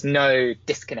 there was just no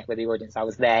disconnect with the audience. I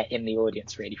was there in the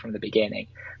audience really from the beginning.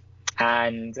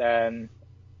 And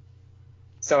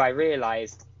so I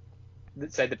realized,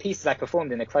 so the pieces I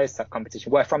performed in the close-up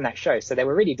competition were from that show. So they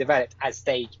were really developed as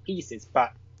stage pieces,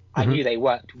 but I knew they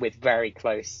worked with very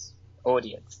close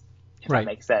audience, if that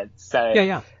makes sense.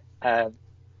 So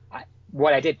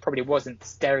what I did probably wasn't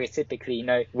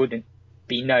stereotypically wouldn't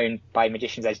be known by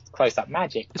magicians as close-up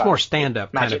magic. It's more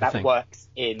stand-up magic kind of that thing. Works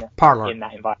in parlor in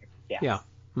that environment. Yes. Yeah.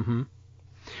 Mm-hmm.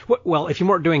 Well, if you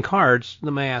weren't doing cards,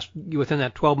 let me ask you, within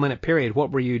that 12-minute period,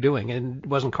 what were you doing? And it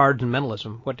wasn't cards and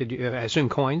mentalism. What did you? I assume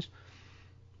coins.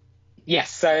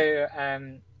 Yes. So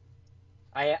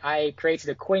I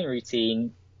created a coin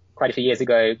routine quite a few years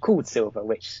ago called Silver,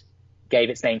 which gave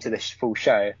its name to the full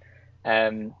show,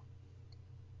 that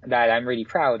I'm really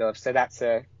proud of. So that's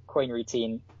a coin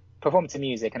routine performed to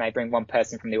music, and I bring one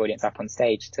person from the audience up on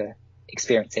stage to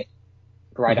experience it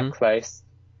right up close.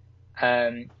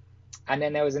 And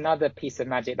then there was another piece of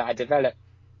magic that I developed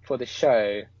for the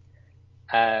show,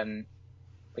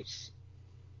 which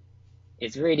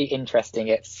is really interesting.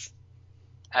 It's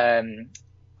I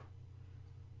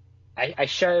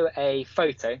show a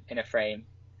photo in a frame.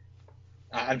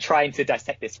 I'm trying to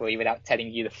dissect this for you without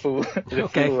telling you the full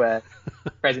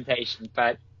presentation,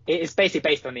 but it is basically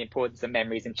based on the importance of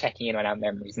memories and checking in on our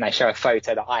memories. And I show a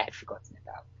photo that I had forgotten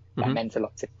about that meant a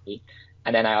lot to me.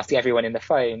 And then I ask everyone in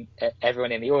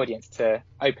the audience to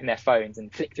open their phones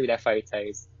and flick through their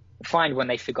photos and find one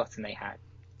they've forgotten they had.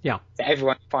 Yeah. So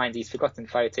everyone finds these forgotten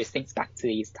photos, thinks back to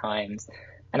these times.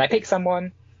 And I pick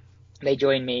someone, they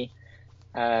join me.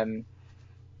 I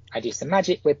do some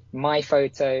magic with my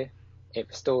photo. It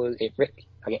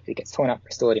gets torn up,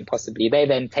 restored impossibly. They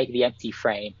then take the empty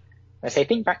frame. I say,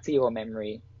 think back to your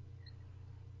memory.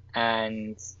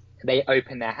 And they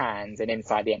open their hands, and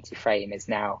inside the empty frame is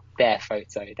now their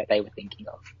photo that they were thinking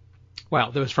of.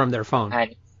 Wow, that was from their phone.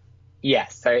 And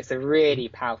yes, so it's a really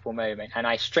powerful moment. And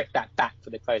I stripped that back for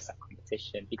the close-up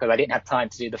competition because I didn't have time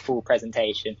to do the full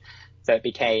presentation. So it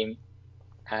became,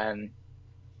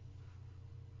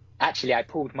 actually, I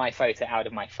pulled my photo out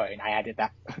of my phone. I added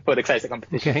that for the close-up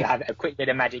competition to have a quick bit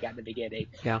of magic at the beginning.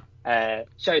 Yeah.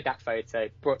 Showed that photo,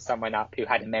 brought someone up who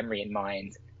had a memory in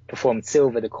mind, performed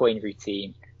Silver the coin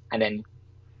routine, and then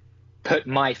put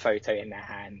my photo in their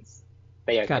hands.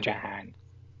 They opened their hand,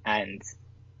 and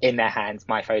in their hands,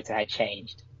 my photo had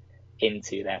changed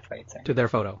into their photo. To their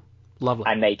photo. Lovely.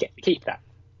 And they get to keep that.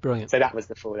 Brilliant. So that was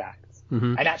the full act.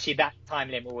 And actually, that time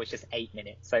limit was just 8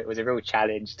 minutes, so it was a real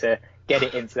challenge to get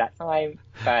it into that time.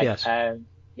 But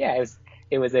yes.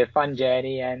 It was a fun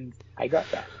journey, and I got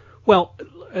that. Well,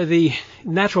 the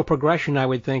natural progression, I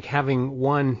would think, having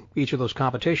won each of those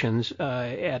competitions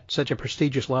at such a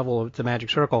prestigious level at the Magic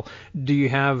Circle, do you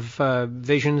have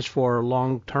visions for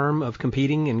long term of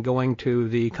competing and going to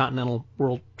the Continental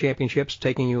World Championships,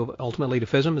 taking you ultimately to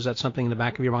FISM? Is that something in the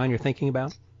back of your mind you're thinking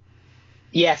about?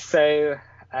 Yes, so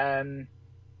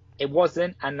it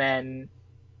wasn't. And then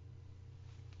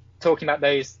talking about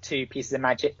those two pieces of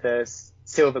magic, the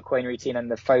Silver coin routine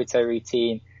and the photo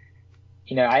routine,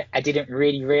 I didn't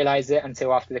really realize it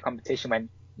until after the competition when,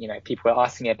 people were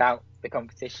asking me about the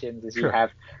competitions, as you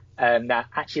have, that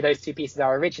actually those two pieces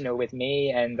are original with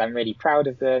me, and I'm really proud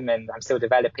of them, and I'm still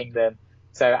developing them.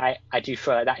 So I do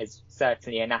feel like that is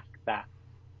certainly an act that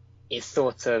is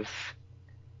sort of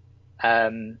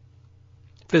FISM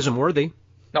worthy.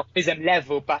 Not FISM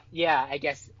level, but yeah, I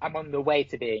guess I'm on the way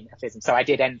to being a FISM. So I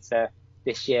did enter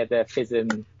this year the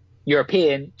FISM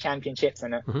European Championships,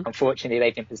 and unfortunately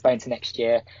they've been postponed to next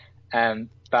year.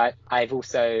 But I've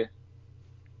also,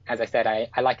 as I said,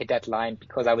 I like a deadline.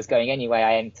 Because I was going anyway,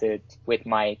 I entered with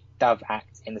my Dove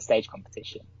act in the stage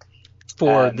competition.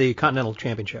 For the Continental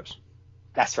Championships?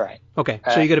 That's right. Okay,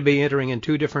 so you're going to be entering in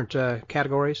 2 different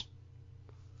categories?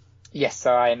 Yes,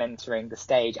 so I am entering the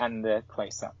stage and the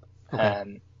close-up.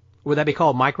 Okay. Would that be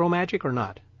called micro magic or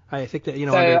not? I think that,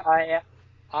 So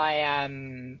I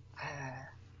am,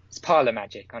 it's parlor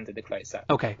magic under the close-up.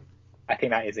 Okay. I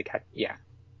think that is yeah.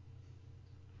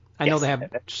 I know they have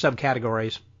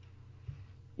subcategories.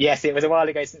 Yes, it was a while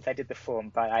ago since I did the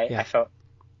form, but I felt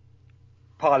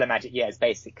parlor magic, is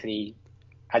basically,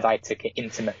 as I took it,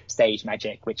 intimate stage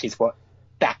magic, which is what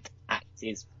that act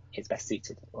is best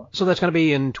suited for. So that's going to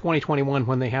be in 2021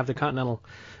 when they have the Continental,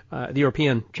 the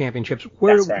European Championships.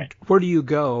 Where do you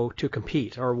go to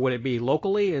compete? Or would it be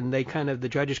locally and the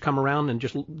judges come around and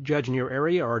just judge in your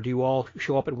area? Or do you all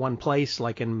show up at one place,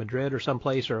 like in Madrid or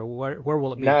someplace? Or where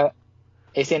will it be? No,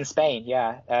 it's in Spain,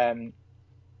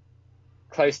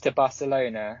 close to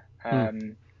Barcelona.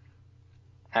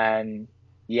 And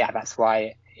yeah, that's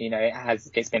why,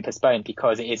 it's been postponed,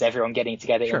 because it is everyone getting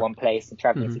together in one place and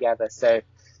traveling together. So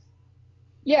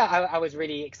yeah, I was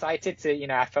really excited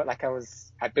to, I felt like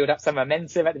I built up some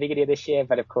momentum at the beginning of this year,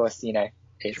 but of course,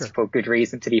 it's for good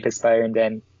reason to be postponed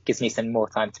and gives me some more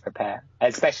time to prepare,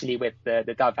 especially with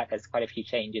the Dove Act. There's quite a few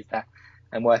changes that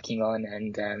I'm working on,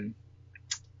 and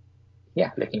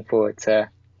looking forward to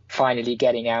finally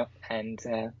getting out and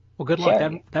well, good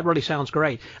luck. That really sounds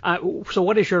great. So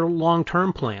what is your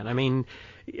long-term plan? I mean,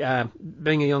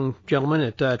 being a young gentleman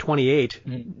at 28,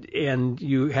 and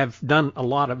you have done a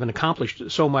lot of and accomplished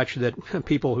so much that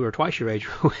people who are twice your age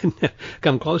wouldn't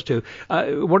come close to.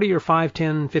 What are your 5,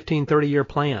 10, 15, 30-year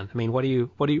plan? I mean, where do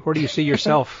you see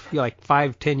yourself like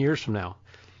 5, 10 years from now?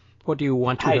 What do you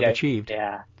want to have achieved?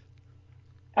 Yeah,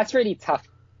 that's really tough.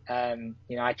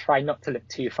 I try not to look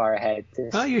too far ahead.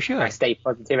 You should. I stay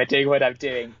positive at doing what I'm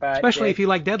doing, but especially if you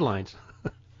like deadlines.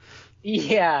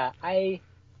 Yeah, I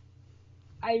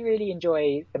really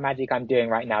enjoy the magic I'm doing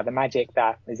right now. The magic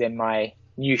that is in my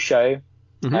new show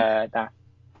that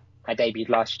I debuted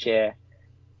last year.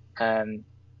 I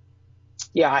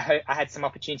had some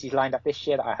opportunities lined up this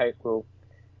year that I hope will,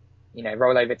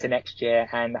 roll over to next year,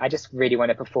 and I just really want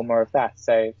to perform more of that.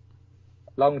 So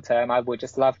long term, I would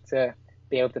just love to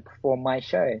be able to perform my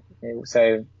show.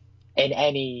 So in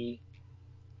any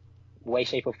way,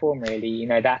 shape or form, really,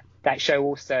 that show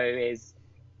also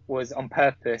was on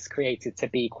purpose created to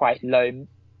be quite low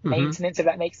maintenance, if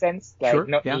that makes sense. Like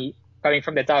going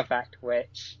from the Dove Act,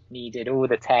 which needed all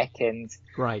the tech and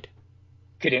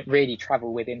couldn't really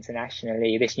travel with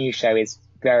internationally. This new show is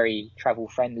very travel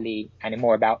friendly and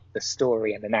more about the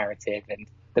story and the narrative and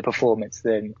the performance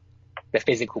than the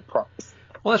physical props.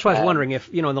 Well, that's why I was wondering if,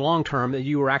 in the long term, that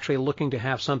you were actually looking to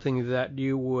have something that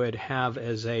you would have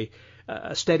as a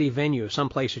steady venue, some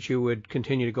place that you would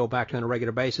continue to go back to on a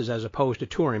regular basis, as opposed to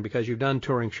touring, because you've done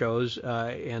touring shows,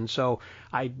 and so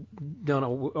I don't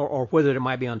know, or whether it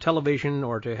might be on television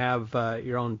or to have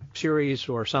your own series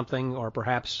or something, or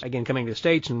perhaps, again, coming to the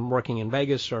States and working in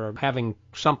Vegas or having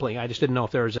something. I just didn't know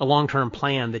if there was a long-term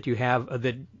plan that you have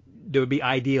that would be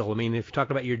ideal. I mean, if you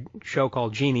talked about your show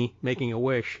called Genie, Making a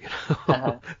Wish,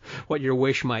 what your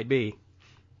wish might be.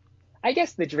 I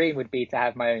guess the dream would be to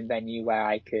have my own venue where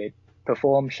I could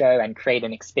perform, show, and create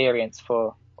an experience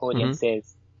for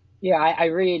audiences. Yeah, I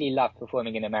really loved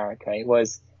performing in America. It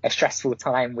was a stressful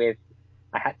time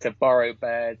I had to borrow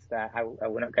birds. I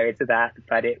will not go into that,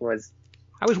 but it was.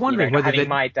 I was wondering whether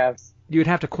my doves. You'd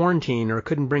have to quarantine or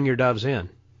couldn't bring your doves in.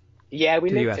 Yeah, we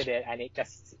looked at it, and it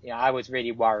just, I was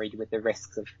really worried with the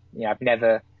risks of, I've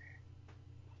never,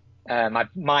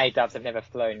 my doves have never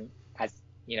flown as,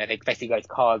 they basically go as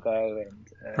cargo, and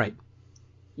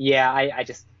yeah, I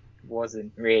just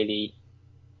wasn't really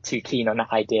too keen on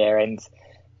that idea, and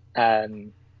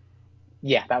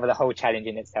that was a whole challenge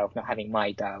in itself, not having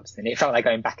my doves, and it felt like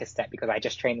going back a step because I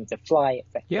just trained them to fly,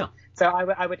 etc. Yeah. So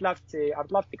I would love to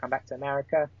come back to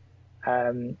America.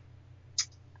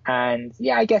 And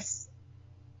yeah, I guess,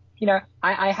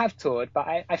 I have toured, but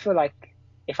I feel like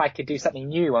if I could do something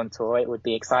new on tour, it would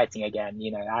be exciting again.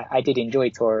 I did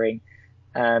enjoy touring.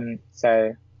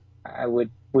 So I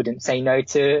wouldn't say no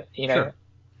to,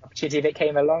 opportunity if it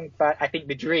came along, but I think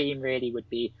the dream really would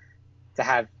be to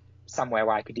have somewhere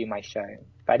where I could do my show.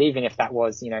 But even if that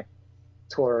was,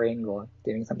 touring or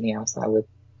doing something else,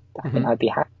 I think I'd be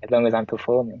happy as long as I'm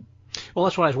performing. Well,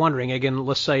 that's what I was wondering. Again,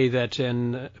 let's say that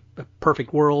in a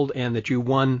perfect world and that you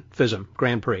won FISM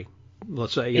Grand Prix.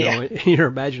 Let's say, you know, in your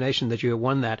imagination that you have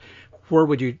won that. Where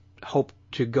would you hope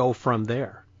to go from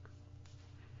there?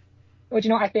 Well, do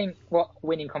you know, I think what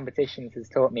winning competitions has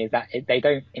taught me is that they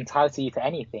don't entitle you to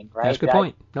anything, right? That's a good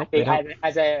point. Nope, they don't.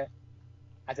 As a,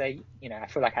 you know, I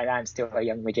feel like I'm still a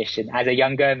young magician. As a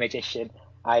younger magician,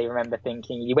 I remember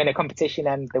thinking, you win a competition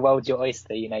and the world's your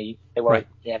oyster. You know, the world,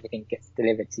 everything gets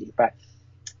delivered to you. But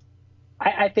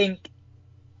I think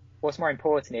what's more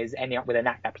important is ending up with an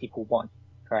act that people want,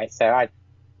 right? So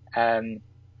I've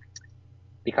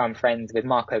become friends with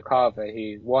Marco Carver,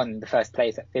 who won the first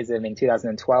place at FISM in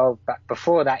 2012. But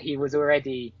before that, he was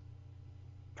already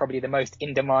probably the most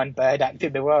in-demand bird act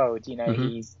in the world. You know,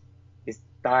 his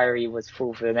diary was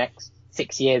full for the next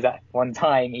 6 years at one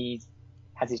time. He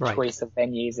has his choice of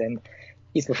venues and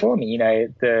he's performing. You know,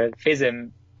 the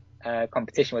FISM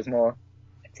competition was more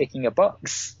ticking a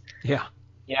box. Yeah.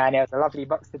 You know, and it was a lovely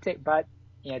box to tick, but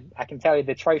you know, I can tell you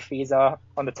the trophies are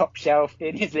on the top shelf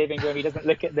in his living room. He doesn't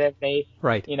look at them.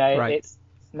 It's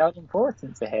not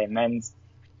important to him. And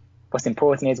what's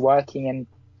important is working and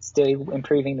still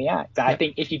improving the act. I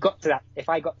think if I got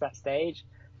to that stage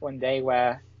one day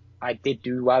where I did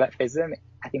do well at FISM,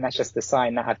 I think that's just a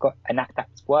sign that I've got an act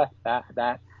that's worth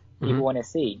that people want to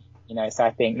see. You know, so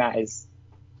I think that is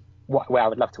where I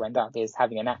would love to end up, is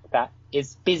having an act that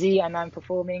is busy and I'm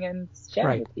performing and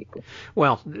sharing with people.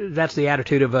 Well, that's the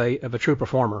attitude of a true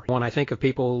performer. When I think of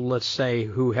people, let's say,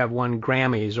 who have won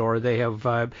Grammys or they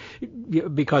have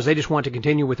because they just want to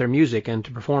continue with their music and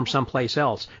to perform someplace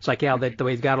else. It's like,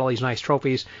 they've got all these nice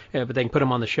trophies, but they can put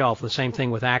them on the shelf. The same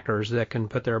thing with actors that can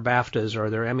put their BAFTAs or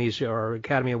their Emmys or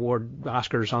Academy Award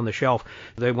Oscars on the shelf.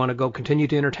 They want to go continue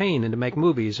to entertain and to make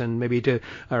movies and maybe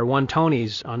or won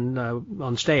Tonys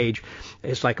on stage.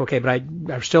 It's like, okay, but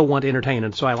I still want to entertain.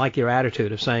 And so I like your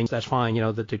attitude of saying that's fine, you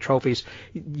know, that the trophies,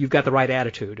 you've got the right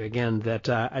attitude. Again, that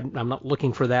I'm not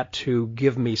looking for that to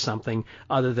give me something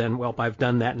other than, well, I've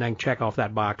done that and I can check off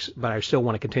that box, but I still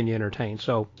want to continue to entertain.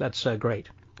 So that's great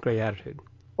attitude.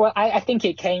 Well, I think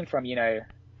it came from, you know,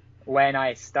 when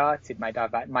I started my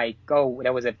dive, my goal,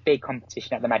 there was a big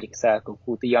competition at the Magic Circle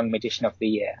called the Young Magician of the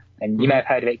Year. And you may have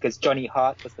heard of it because Johnny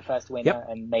Hart was the first winner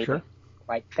and made it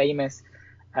quite famous.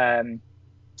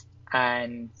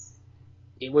 And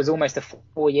it was almost a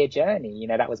 4-year journey. You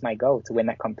know, that was my goal, to win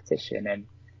that competition. And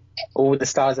all the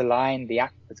stars aligned. The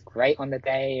act was great on the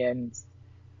day. And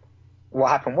what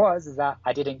happened is that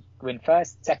I didn't win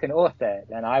first, second, or third.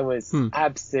 And I was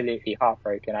absolutely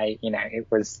heartbroken. It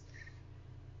was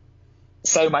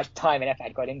so much time and effort I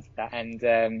got into that. And,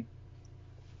 that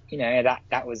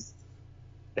was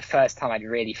the first time I'd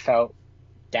really felt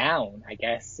down, I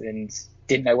guess, and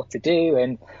didn't know what to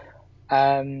do.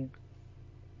 And,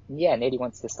 nearly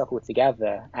wanted to stop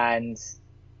altogether. And,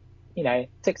 you know, it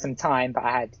took some time, but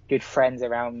I had good friends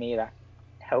around me that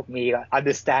helped me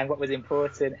understand what was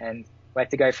important and where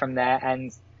to go from there.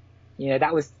 And, you know,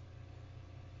 that was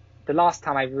the last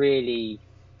time I really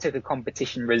took a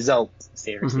competition result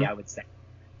seriously, I would say.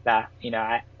 That, you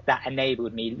know, that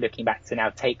enabled me, looking back, to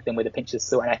now take them with a pinch of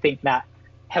salt. And I think that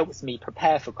helps me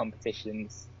prepare for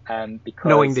competitions, because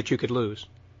knowing that you could lose.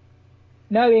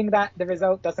 Knowing that the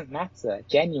result doesn't matter,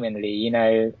 genuinely. You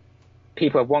know,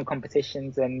 people have won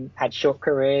competitions and had short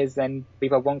careers, and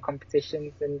people have won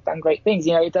competitions and done great things.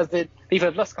 You know, people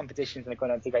have lost competitions and have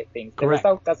gone on to great things. The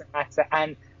result doesn't matter,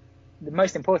 and the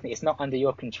most importantly, it's not under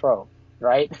your control,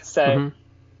 right? So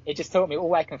it just taught me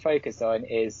all I can focus on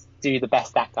is do the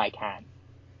best act I can.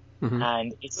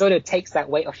 And it sort of takes that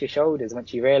weight off your shoulders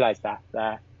once you realize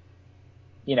that,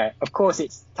 you know, of course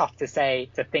it's tough to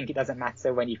think it doesn't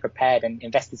matter when you've prepared and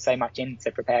invested so much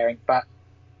into preparing. But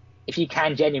if you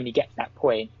can genuinely get to that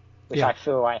point, which I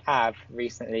feel I have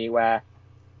recently, where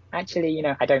actually, you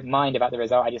know, I don't mind about the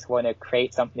result. I just want to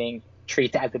create something,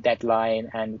 treat it as a deadline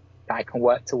and that I can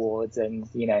work towards, and,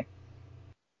 you know,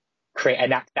 create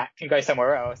an act that can go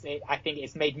somewhere else. I think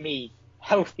it's made me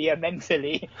healthier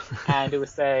mentally, and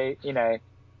also, you know,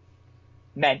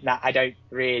 meant that I don't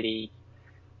really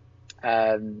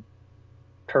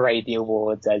parade the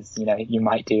awards as, you know, you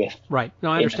might do if... Right.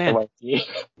 No, I understand.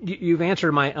 You've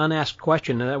answered my unasked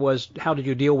question, and that was, how did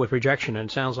you deal with rejection? And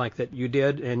it sounds like that you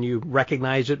did, and you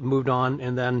recognized it, moved on,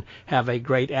 and then have a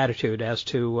great attitude as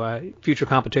to future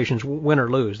competitions, win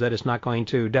or lose, that it's not going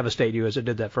to devastate you as it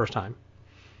did that first time.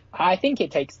 I think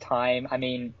it takes time. I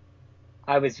mean,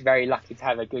 I was very lucky to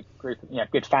have a good group, you know,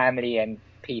 good family and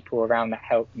people around that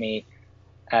helped me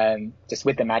just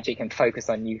with the magic and focus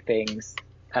on new things.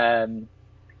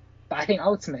 But I think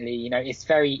ultimately, it's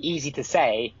very easy to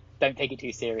say, don't take it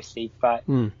too seriously. But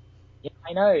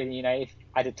I know, if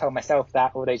I'd have told myself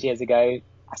that all those years ago,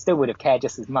 I still would have cared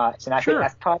just as much. And I think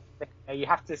that's part of it. You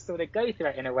have to sort of go through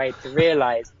it in a way to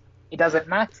realize it doesn't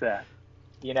matter,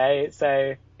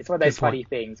 So it's one of those funny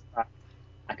things. But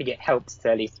I think it helps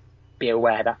to at least be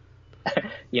aware that,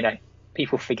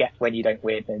 people forget when you don't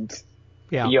win, and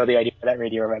you're the only one that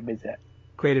really remembers it.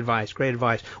 Great advice. Great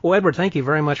advice. Well, Edward, thank you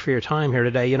very much for your time here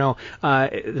today. The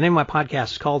name of my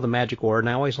podcast is called The Magic Word, and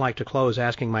I always like to close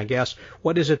asking my guests,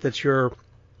 what is it that's your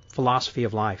philosophy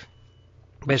of life?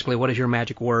 Basically, what is your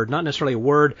magic word? Not necessarily a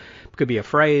word, it could be a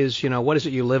phrase. What is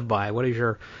it you live by? What is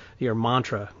your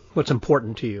mantra? What's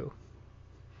important to you?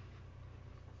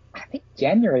 I think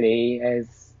generally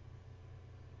is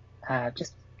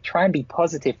just try and be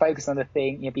positive, focus on the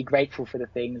thing, be grateful for the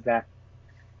things that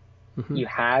you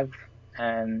have.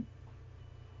 And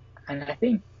I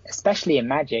think, especially in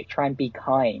magic, try and be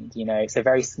kind. It's a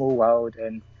very small world,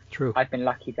 and True. I've been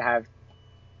lucky to have,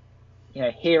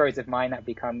 heroes of mine that have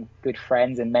become good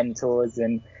friends and mentors,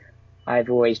 and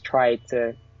I've always tried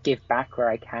to give back where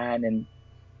I can and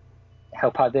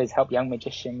help others, help young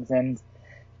magicians. And,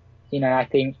 I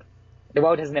think the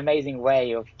world has an amazing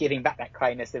way of giving back that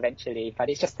kindness eventually, but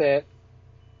it's just I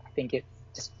think it's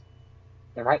just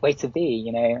the right way to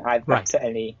be. I've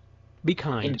certainly be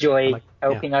kind, enjoy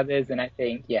helping others, and I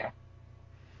think,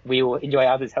 we all enjoy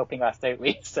others helping us, don't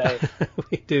we? So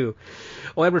we do.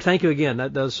 Well, Edward, thank you again.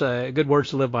 Those good words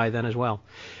to live by then as well.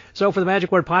 So for the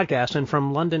Magic Word Podcast, and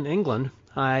from London, England,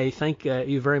 I thank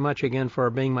you very much again for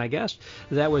being my guest.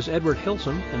 That was Edward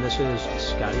Hilsum, and this is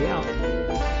Scotty out.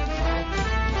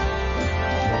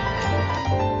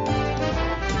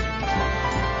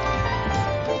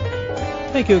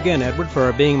 Thank you again, Edward,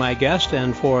 for being my guest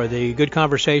and for the good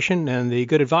conversation and the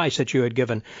good advice that you had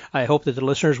given. I hope that the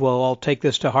listeners will all take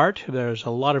this to heart. There's a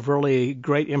lot of really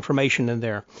great information in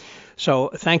there.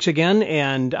 So thanks again,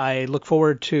 and I look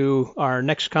forward to our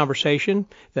next conversation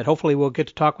that hopefully we'll get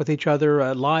to talk with each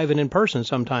other live and in person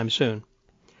sometime soon.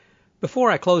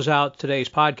 Before I close out today's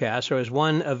podcast, there is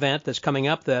one event that's coming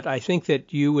up that I think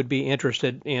that you would be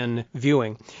interested in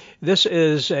viewing. This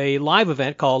is a live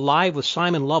event called Live with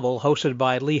Simon Lovell, hosted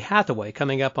by Lee Hathaway,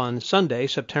 coming up on Sunday,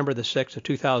 September the 6th of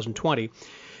 2020.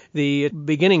 The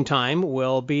beginning time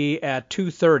will be at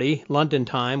 2:30 London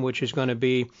time, which is going to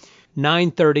be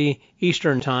 9:30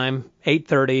 Eastern time,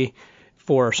 8:30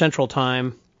 for Central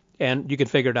time, and you can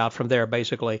figure it out from there,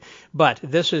 basically. But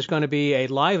this is going to be a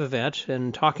live event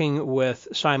and talking with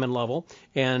Simon Lovell.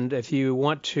 And if you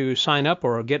want to sign up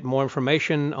or get more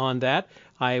information on that,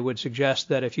 I would suggest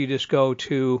that if you just go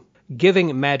to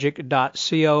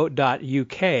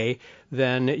givingmagic.co.uk,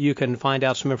 then you can find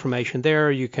out some information there.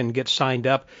 You can get signed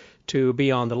up to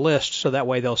be on the list, so that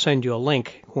way they'll send you a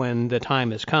link when the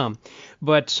time has come.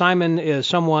 But Simon is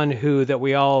someone that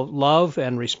we all love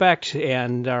and respect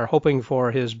and are hoping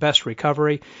for his best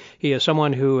recovery. He is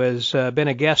someone who has been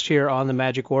a guest here on the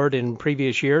Magic Word in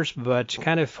previous years, but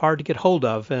kind of hard to get hold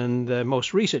of in the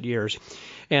most recent years.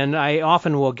 And I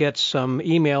often will get some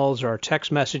emails or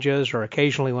text messages, or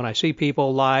occasionally when I see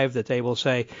people live, that they will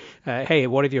say, hey,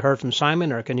 what have you heard from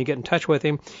Simon, or can you get in touch with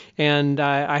him? And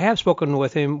I have spoken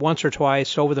with him once or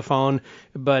twice over the phone,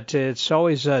 but it's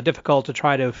always difficult to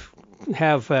try to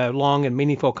have a long and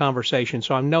meaningful conversation.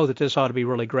 So I know that this ought to be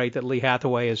really great that Lee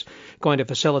Hathaway is going to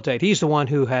facilitate. He's the one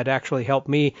who had actually helped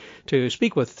me to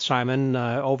speak with Simon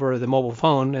over the mobile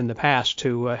phone in the past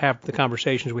to have the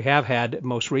conversations we have had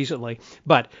most recently.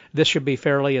 But this should be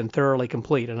fairly and thoroughly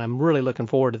complete, and I'm really looking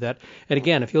forward to that. And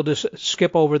again, if you'll just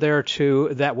skip over there to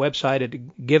that website at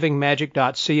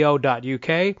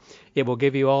givingmagic.co.uk, it will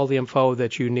give you all the info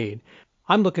that you need.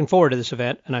 I'm looking forward to this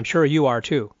event, and I'm sure you are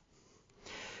too.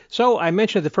 So I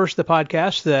mentioned at the first of the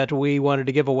podcast that we wanted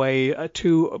to give away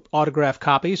 2 autographed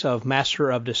copies of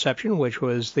Master of Deception, which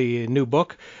was the new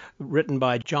book written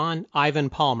by John Ivan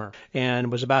Palmer,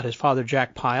 and was about his father,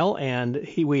 Jack Pyle. And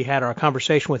we had our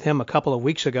conversation with him a couple of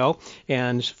weeks ago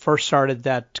and first started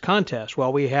that contest.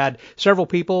 Well, we had several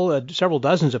people, several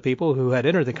dozens of people who had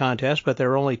entered the contest, but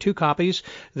there are only 2 copies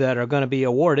that are going to be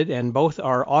awarded, and both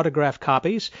are autographed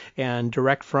copies and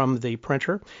direct from the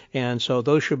printer. And so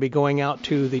those should be going out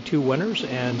to the 2 winners.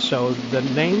 And so the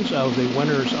names of the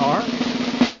winners are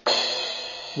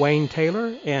Wayne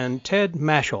Taylor and Ted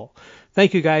Mashall.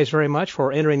 Thank you guys very much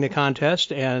for entering the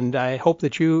contest, and I hope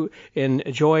that you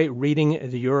enjoy reading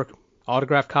your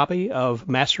autographed copy of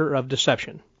Master of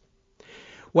Deception.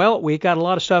 Well, we got a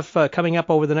lot of stuff coming up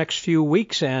over the next few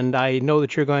weeks, and I know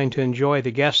that you're going to enjoy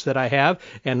the guests that I have.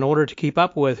 And in order to keep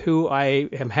up with who I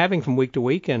am having from week to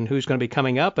week and who's going to be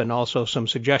coming up, and also some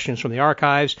suggestions from the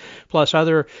archives, plus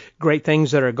other great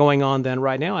things that are going on then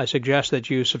right now, I suggest that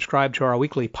you subscribe to our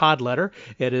weekly pod letter.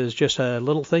 It is just a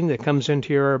little thing that comes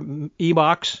into your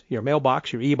e-box, your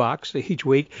mailbox, your e-box each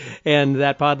week, and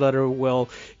that pod letter will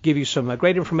give you some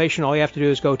great information. All you have to do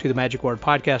is go to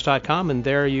themagicwordpodcast.com, and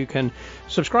there you can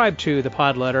subscribe to the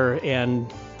pod letter,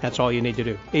 and that's all you need to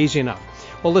do. Easy enough.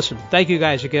 Well, listen, thank you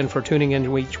guys again for tuning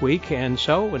in each week, and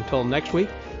so until next week,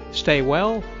 stay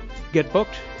well, get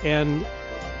booked, and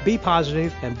be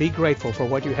positive and be grateful for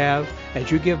what you have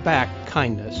as you give back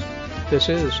kindness. This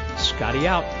is Scotty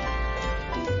out.